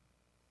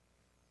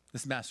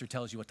 This master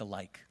tells you what to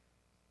like.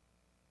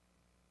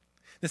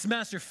 This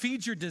master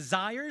feeds your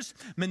desires,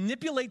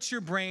 manipulates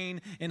your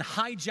brain, and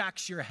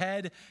hijacks your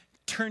head,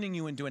 turning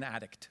you into an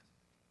addict.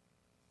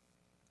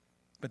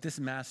 But this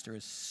master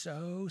is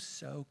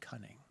so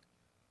cunning.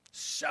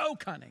 So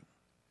cunning.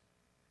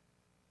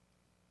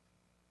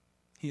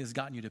 He has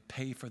gotten you to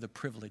pay for the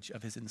privilege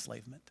of his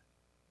enslavement.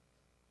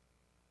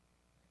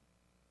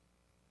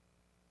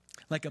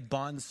 Like a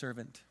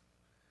bondservant,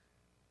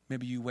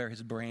 maybe you wear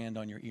his brand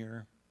on your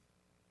ear.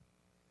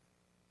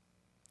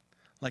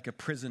 Like a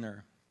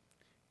prisoner,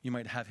 you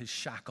might have his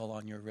shackle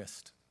on your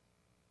wrist.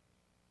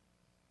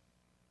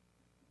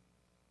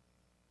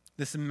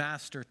 This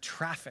master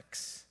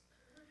traffics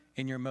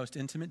in your most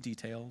intimate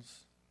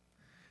details,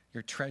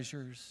 your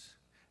treasures,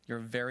 your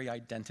very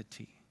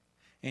identity,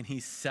 and he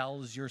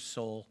sells your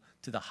soul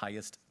to the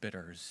highest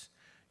bidders.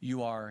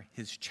 You are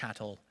his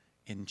chattel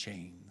in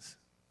chains.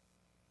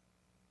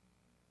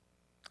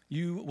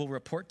 You will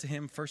report to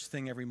him first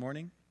thing every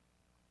morning.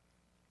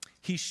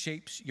 He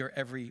shapes your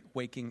every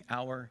waking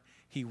hour.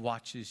 He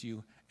watches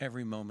you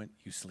every moment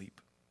you sleep.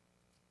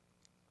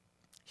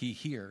 He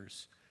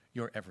hears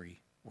your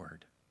every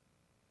word.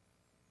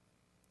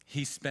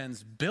 He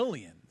spends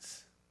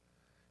billions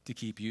to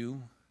keep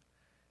you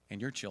and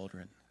your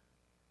children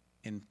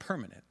in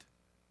permanent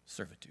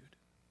servitude.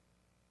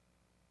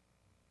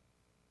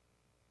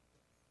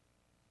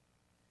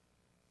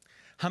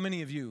 How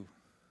many of you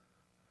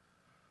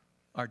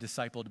are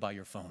discipled by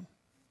your phone?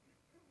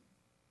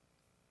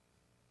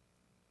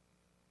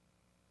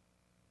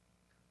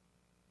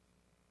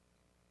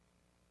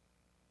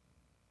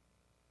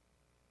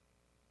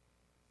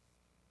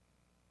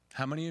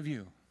 How many of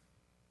you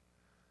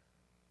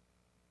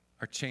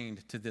are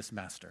chained to this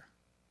master?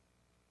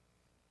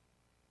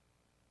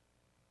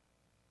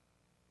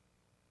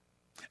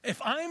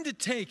 If I'm to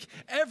take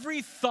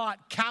every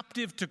thought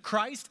captive to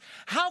Christ,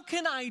 how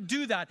can I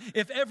do that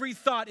if every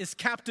thought is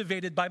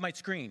captivated by my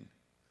screen?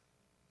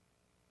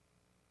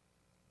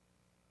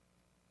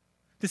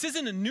 This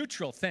isn't a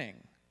neutral thing.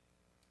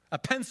 A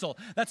pencil,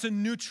 that's a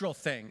neutral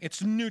thing.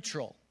 It's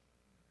neutral.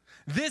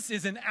 This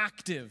is an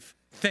active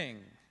thing.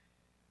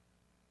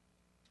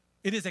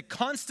 It is a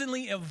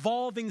constantly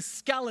evolving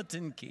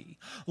skeleton key,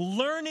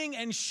 learning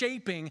and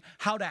shaping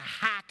how to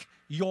hack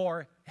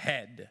your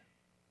head.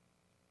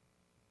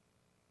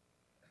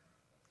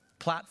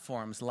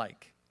 Platforms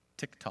like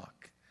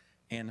TikTok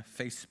and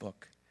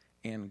Facebook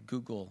and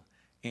Google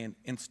and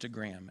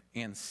Instagram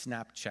and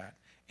Snapchat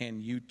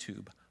and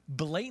YouTube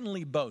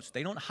blatantly boast,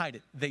 they don't hide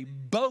it, they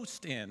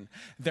boast in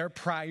their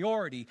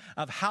priority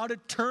of how to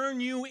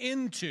turn you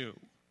into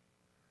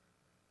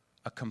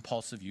a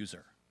compulsive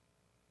user.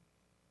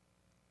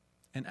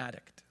 An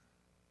addict.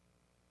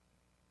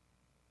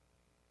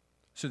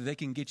 So that they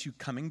can get you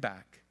coming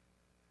back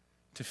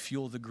to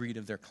fuel the greed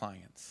of their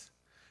clients.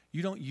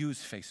 You don't use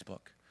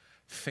Facebook.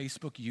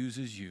 Facebook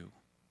uses you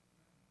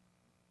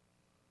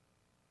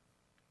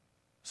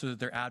so that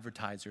their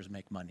advertisers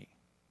make money.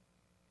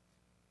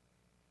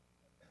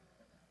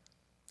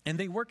 And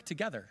they work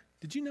together.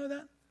 Did you know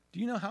that? Do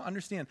you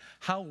understand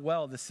how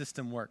well the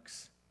system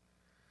works?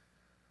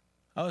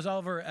 I was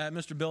over at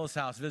Mr. Bill's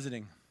house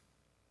visiting.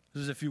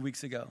 This was a few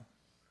weeks ago.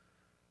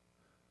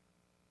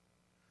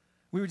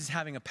 We were just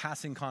having a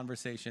passing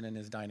conversation in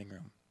his dining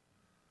room.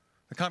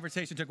 The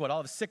conversation took, all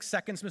of 6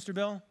 seconds, Mr.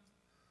 Bill?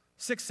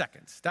 6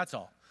 seconds, that's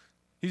all.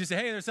 He just said,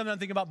 hey, there's something I'm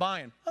thinking about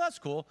buying. Oh, that's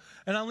cool.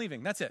 And I'm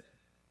leaving, that's it.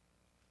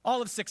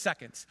 All of 6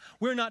 seconds.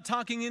 We're not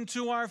talking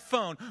into our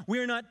phone.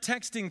 We're not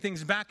texting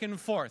things back and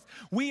forth.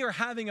 We are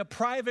having a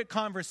private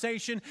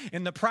conversation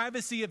in the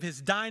privacy of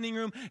his dining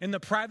room, in the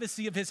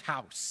privacy of his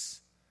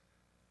house.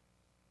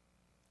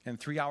 And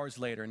 3 hours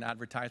later, an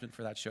advertisement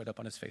for that showed up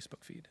on his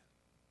Facebook feed.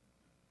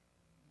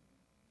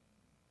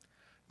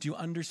 Do you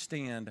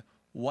understand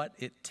what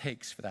it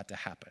takes for that to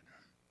happen?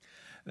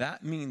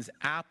 That means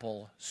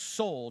Apple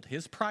sold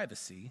his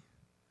privacy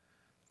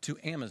to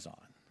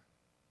Amazon.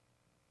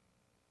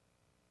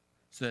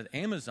 So that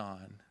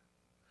Amazon,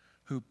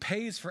 who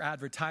pays for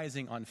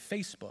advertising on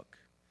Facebook,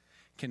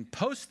 can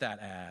post that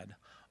ad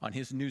on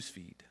his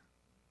newsfeed.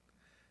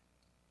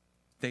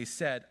 They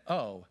said,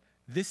 oh,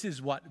 this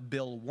is what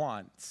Bill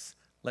wants.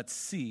 Let's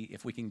see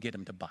if we can get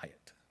him to buy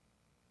it.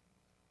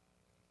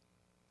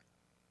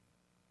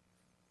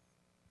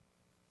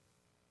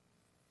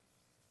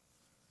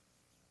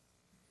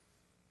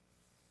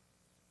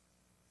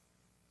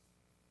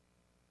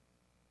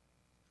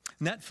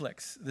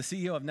 Netflix, the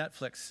CEO of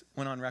Netflix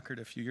went on record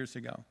a few years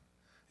ago.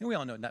 And we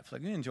all know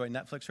Netflix. We enjoy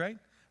Netflix, right?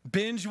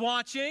 Binge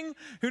watching.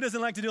 Who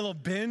doesn't like to do a little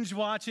binge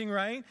watching,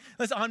 right?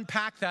 Let's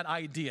unpack that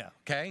idea,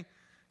 okay?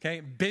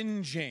 Okay,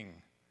 binging.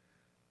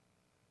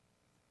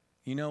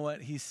 You know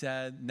what he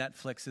said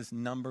Netflix's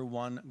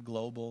 #1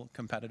 global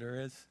competitor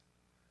is?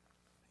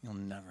 You'll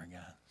never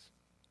guess.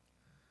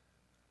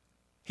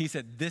 He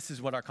said, this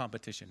is what our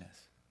competition is.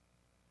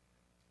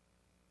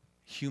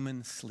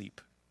 Human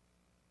sleep.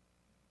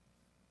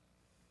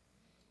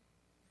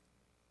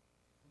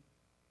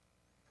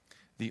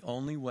 The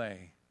only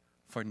way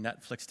for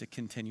Netflix to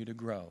continue to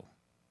grow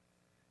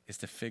is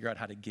to figure out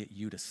how to get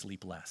you to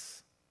sleep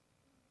less.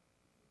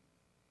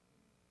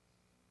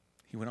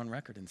 He went on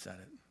record and said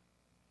it.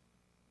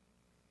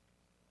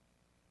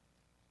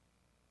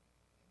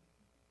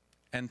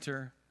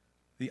 Enter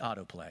the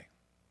autoplay.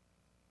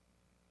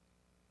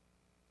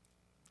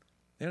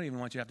 They don't even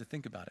want you to have to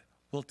think about it.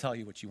 We'll tell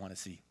you what you want to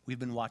see. We've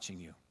been watching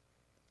you.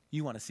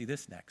 You want to see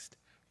this next.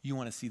 You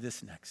want to see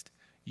this next.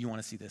 You want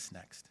to see this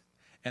next.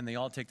 And they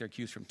all take their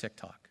cues from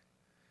TikTok.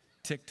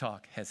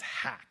 TikTok has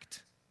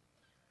hacked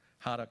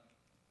how to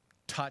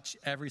touch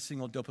every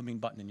single dopamine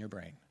button in your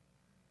brain.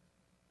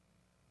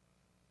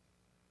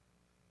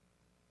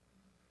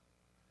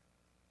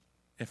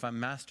 If I'm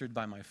mastered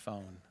by my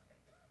phone,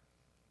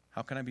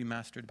 how can I be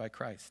mastered by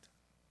Christ?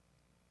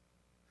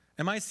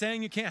 Am I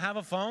saying you can't have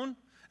a phone?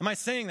 Am I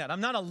saying that?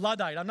 I'm not a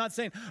Luddite. I'm not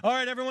saying, all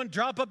right, everyone,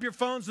 drop up your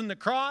phones in the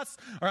cross,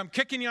 or I'm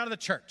kicking you out of the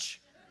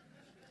church.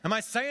 Am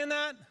I saying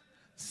that?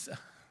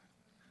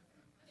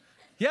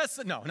 Yes,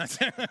 no, I'm not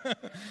saying,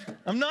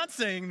 I'm not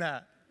saying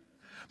that.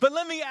 But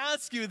let me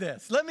ask you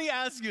this.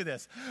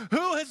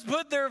 Who has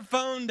put their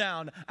phone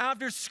down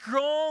after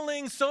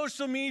scrolling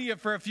social media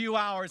for a few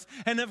hours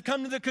and have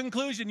come to the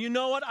conclusion, you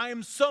know what? I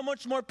am so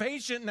much more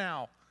patient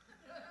now.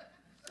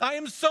 I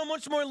am so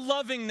much more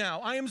loving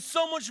now. I am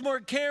so much more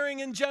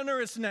caring and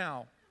generous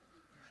now.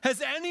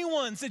 Has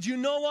anyone said, you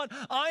know what?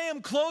 I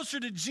am closer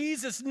to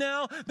Jesus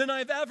now than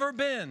I've ever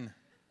been?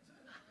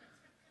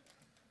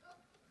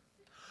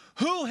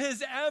 Who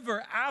has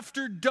ever,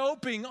 after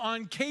doping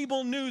on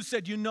cable news,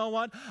 said, you know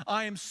what?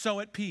 I am so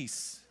at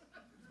peace.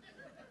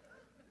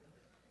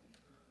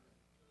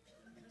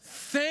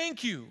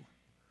 Thank you.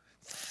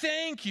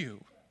 Thank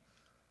you.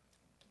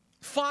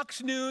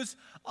 Fox News,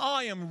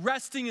 I am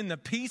resting in the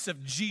peace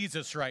of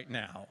Jesus right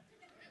now.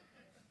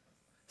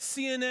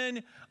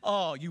 CNN,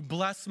 oh, you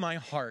bless my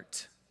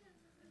heart.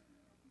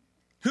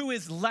 Who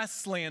is less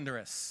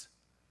slanderous?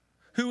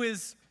 Who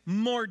is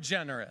more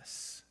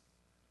generous?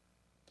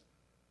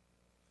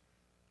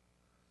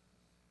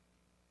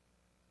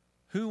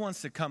 Who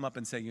wants to come up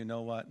and say, you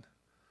know what?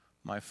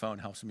 My phone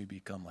helps me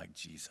become like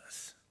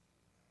Jesus.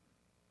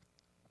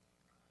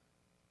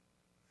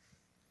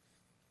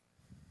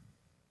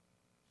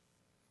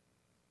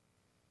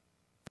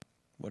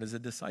 What is a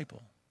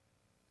disciple?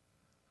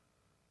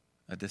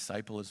 A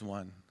disciple is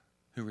one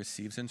who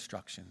receives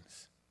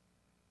instructions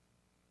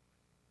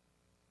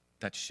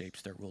that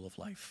shapes their rule of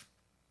life.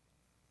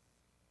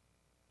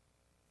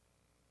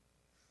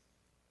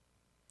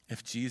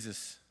 If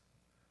Jesus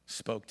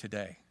spoke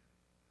today,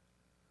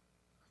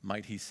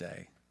 might he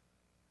say,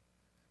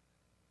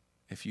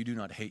 if you do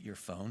not hate your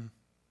phone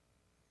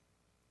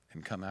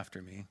and come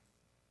after me,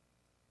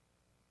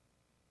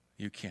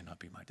 you cannot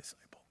be my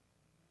disciple.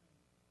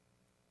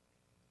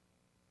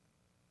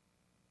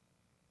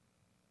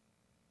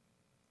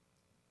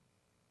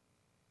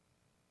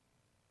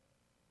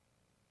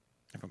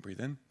 Everyone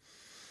breathe in.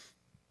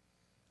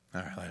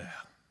 All right, let it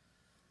out.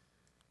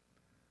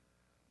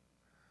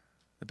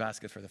 The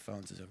basket for the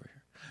phones is over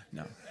here.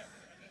 No.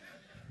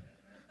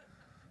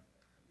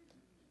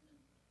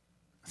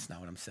 That's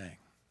not what I'm saying.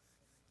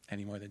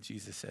 Any more than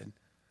Jesus said,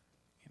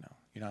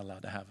 you're not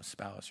allowed to have a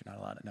spouse. You're not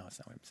allowed to. No, that's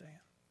not what I'm saying.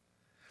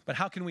 But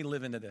how can we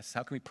live into this?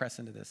 How can we press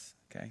into this,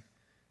 okay?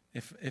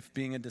 If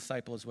being a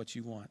disciple is what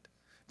you want,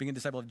 being a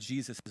disciple of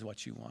Jesus is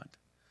what you want,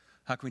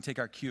 how can we take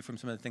our cue from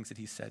some of the things that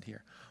he said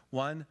here?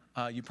 One,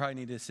 you probably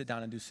need to sit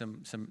down and do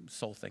some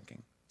soul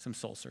thinking, some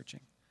soul searching.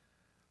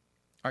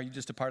 Are you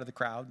just a part of the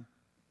crowd?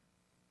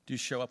 Do you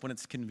show up when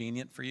it's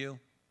convenient for you?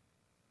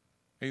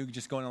 Are you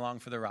just going along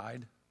for the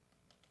ride?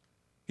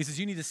 He says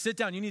you need to sit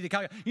down, you need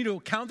to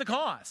count the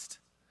cost.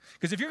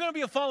 Because if you're going to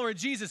be a follower of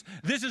Jesus,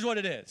 this is what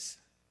it is.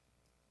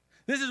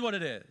 This is what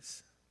it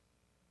is.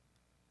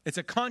 It's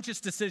a conscious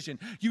decision.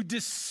 You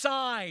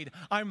decide,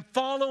 I'm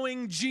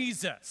following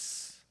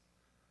Jesus.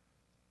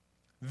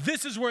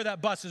 This is where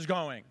that bus is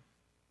going.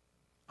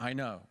 I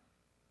know.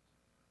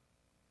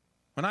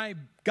 When I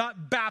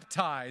got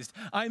baptized,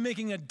 I'm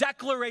making a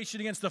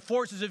declaration against the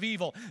forces of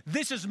evil.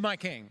 This is my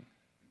king.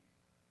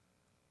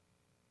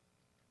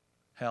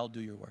 Hell, do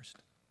your worst.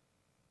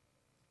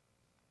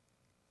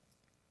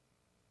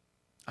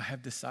 I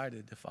have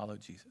decided to follow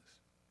Jesus.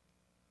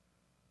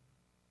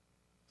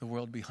 The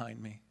world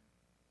behind me,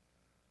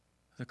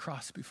 the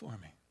cross before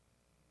me.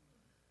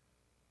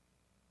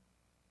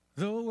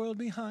 The world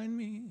behind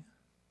me,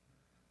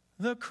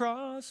 the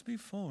cross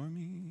before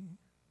me.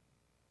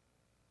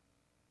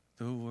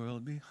 The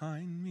world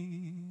behind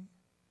me,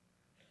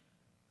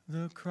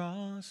 the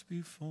cross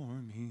before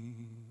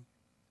me.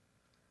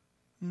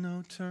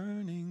 No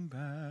turning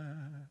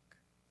back,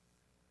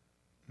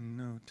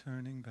 no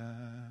turning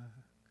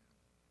back.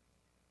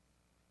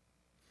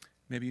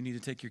 Maybe you need to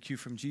take your cue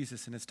from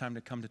Jesus and it's time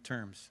to come to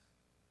terms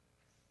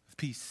with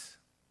peace.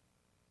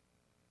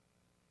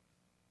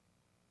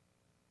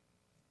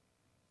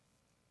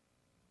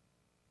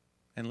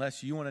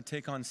 Unless you want to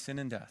take on sin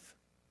and death,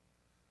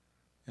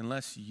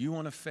 unless you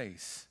want to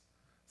face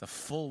the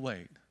full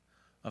weight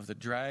of the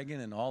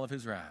dragon and all of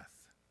his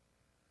wrath,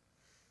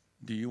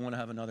 do you want to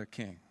have another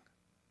king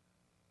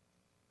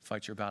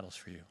fight your battles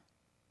for you?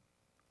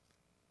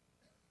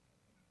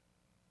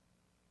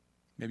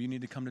 Maybe you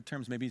need to come to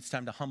terms. Maybe it's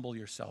time to humble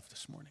yourself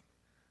this morning.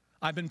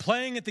 I've been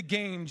playing at the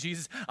game,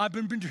 Jesus. I've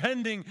been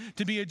pretending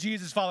to be a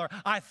Jesus follower.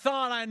 I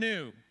thought I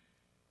knew.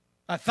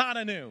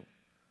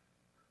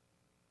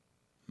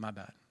 My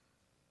bad.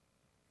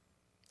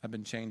 I've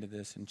been chained to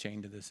this and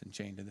chained to this and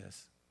chained to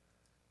this.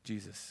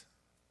 Jesus,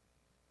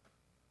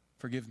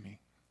 forgive me.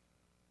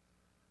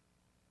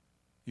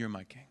 You're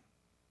my king.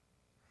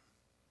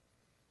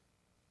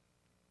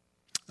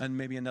 And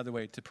maybe another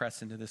way to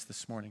press into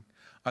this morning.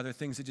 Are there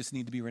things that just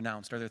need to be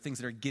renounced? Are there things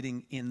that are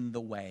getting in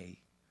the way?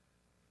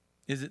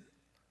 Is it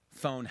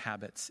phone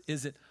habits?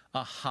 Is it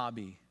a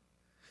hobby?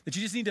 That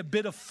you just need a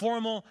bit of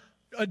formal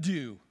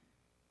adieu.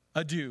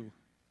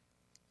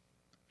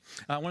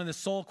 One of the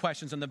soul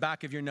questions on the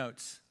back of your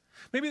notes.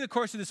 Maybe in the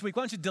course of this week,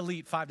 why don't you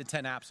delete 5 to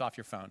 10 apps off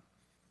your phone?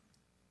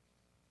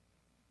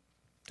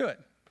 Do it.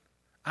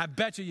 I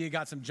bet you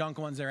got some junk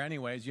ones there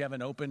anyways. You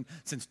haven't opened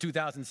since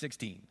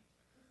 2016.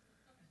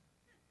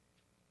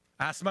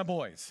 Ask my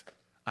boys.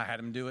 I had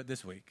them do it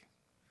this week.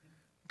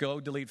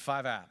 Go delete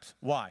 5 apps.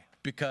 Why?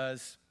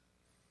 Because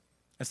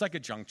it's like a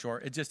junk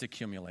drawer. It just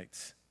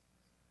accumulates.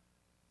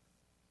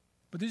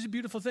 But there's a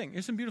beautiful thing.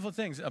 There's some beautiful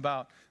things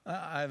about,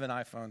 I have an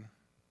iPhone.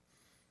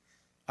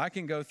 I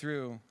can go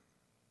through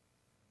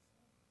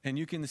and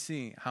you can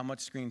see how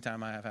much screen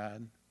time I have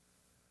had,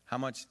 how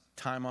much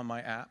time on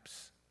my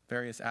apps,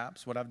 various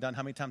apps, what I've done,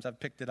 how many times I've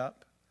picked it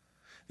up.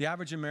 The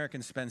average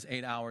American spends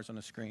 8 hours on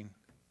a screen.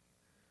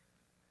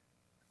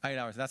 8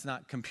 hours. That's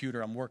not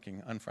computer I'm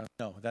working on front.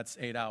 No, that's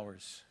 8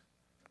 hours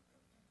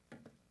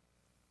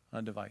on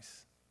a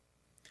device.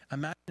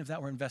 Imagine if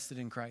that were invested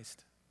in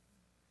Christ.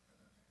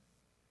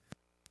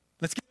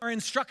 Let's get our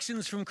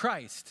instructions from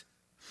Christ.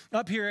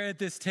 Up here at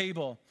this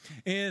table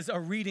is a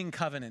reading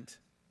covenant.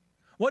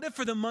 What if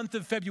for the month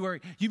of February,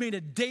 you made a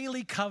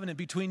daily covenant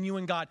between you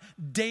and God?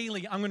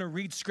 Daily, I'm going to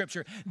read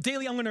Scripture.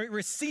 Daily, I'm going to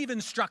receive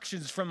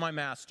instructions from my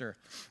master.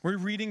 We're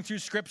reading through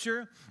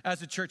Scripture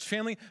as a church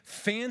family.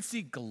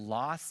 Fancy,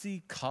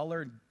 glossy,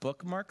 colored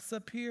bookmarks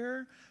up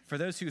here for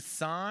those who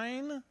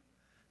sign.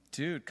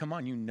 Dude, come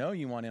on, you know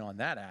you want in on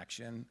that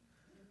action.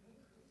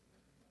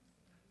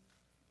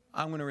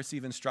 I'm going to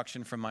receive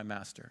instruction from my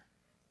master.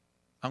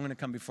 I'm going to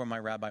come before my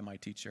rabbi, my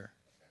teacher.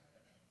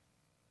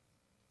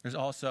 There's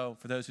also,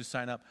 for those who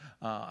sign up,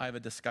 I have a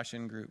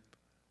discussion group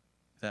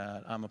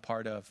that I'm a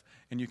part of,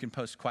 and you can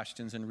post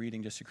questions and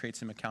reading just to create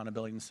some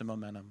accountability and some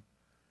momentum.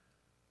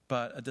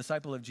 But a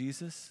disciple of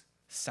Jesus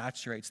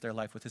saturates their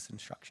life with his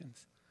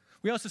instructions.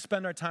 We also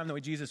spend our time the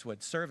way Jesus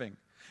would, serving.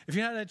 If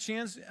you had a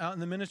chance out in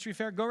the ministry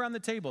fair, go around the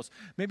tables.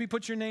 Maybe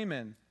put your name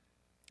in.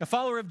 A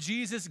follower of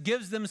Jesus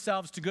gives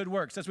themselves to good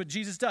works. That's what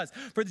Jesus does.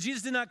 For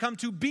Jesus did not come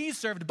to be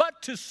served,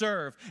 but to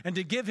serve and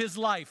to give his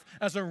life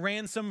as a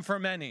ransom for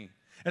many.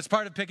 It's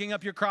part of picking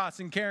up your cross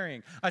and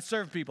carrying. I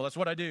serve people. That's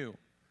what I do.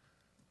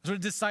 That's what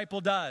a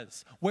disciple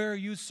does. Where are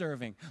you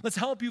serving? Let's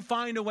help you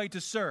find a way to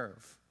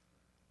serve.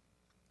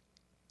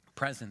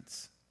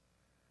 Presence.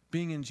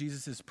 Being in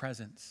Jesus'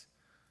 presence.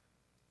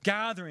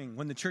 Gathering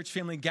when the church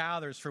family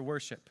gathers for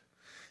worship.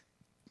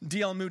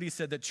 D.L. Moody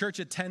said that church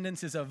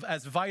attendance is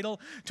as vital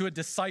to a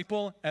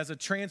disciple as a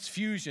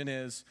transfusion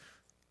is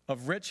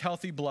of rich,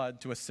 healthy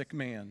blood to a sick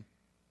man.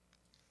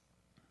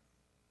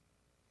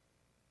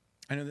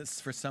 I know that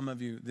for some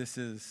of you, this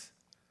is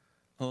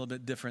a little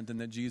bit different than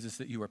the Jesus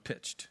that you were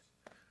pitched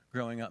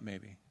growing up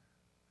maybe.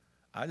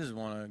 I just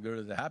want to go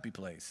to the happy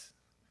place.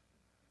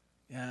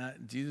 Yeah,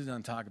 Jesus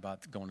doesn't talk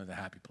about going to the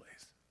happy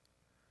place.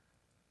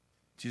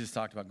 Jesus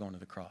talked about going to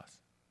the cross.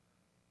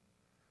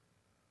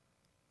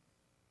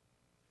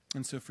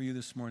 And so for you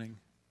this morning,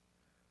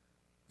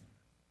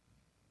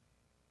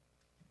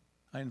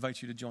 I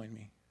invite you to join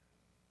me.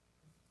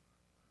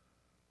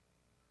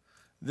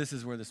 This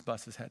is where this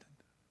bus is headed.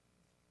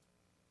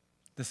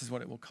 This is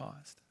what it will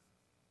cost.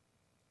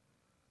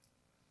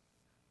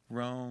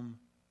 Rome,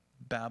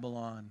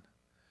 Babylon,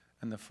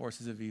 and the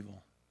forces of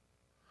evil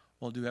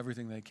will do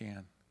everything they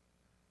can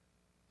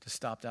to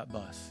stop that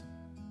bus.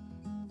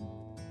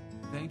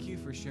 Thank you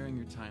for sharing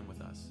your time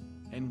with us,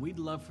 and we'd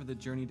love for the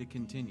journey to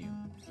continue.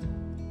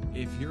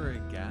 If you're a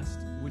guest,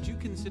 would you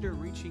consider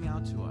reaching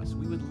out to us?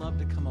 We would love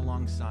to come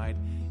alongside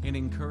and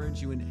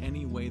encourage you in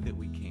any way that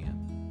we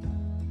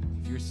can.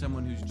 If you're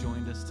someone who's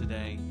joined us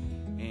today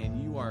and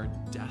you are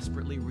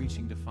desperately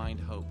reaching to find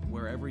hope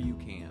wherever you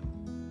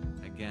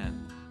can,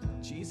 again,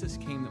 Jesus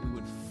came that we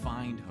would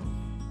find hope.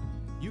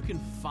 You can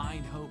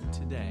find hope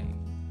today.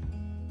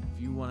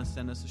 If you want to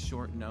send us a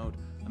short note,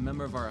 a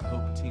member of our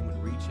Hope team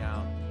would reach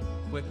out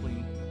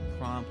quickly,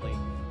 promptly,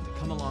 to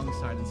come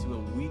alongside and see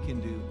what we can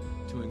do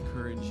to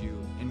encourage you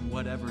in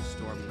whatever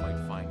storm you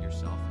might find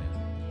yourself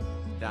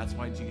in. That's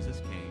why Jesus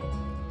came.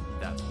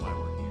 That's why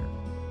we're here.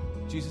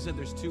 Jesus said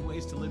there's two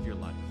ways to live your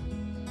life.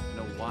 And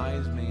a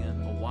wise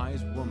man, a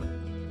wise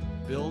woman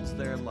builds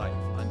their life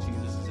on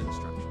Jesus'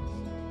 instructions.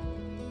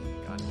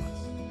 God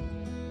bless.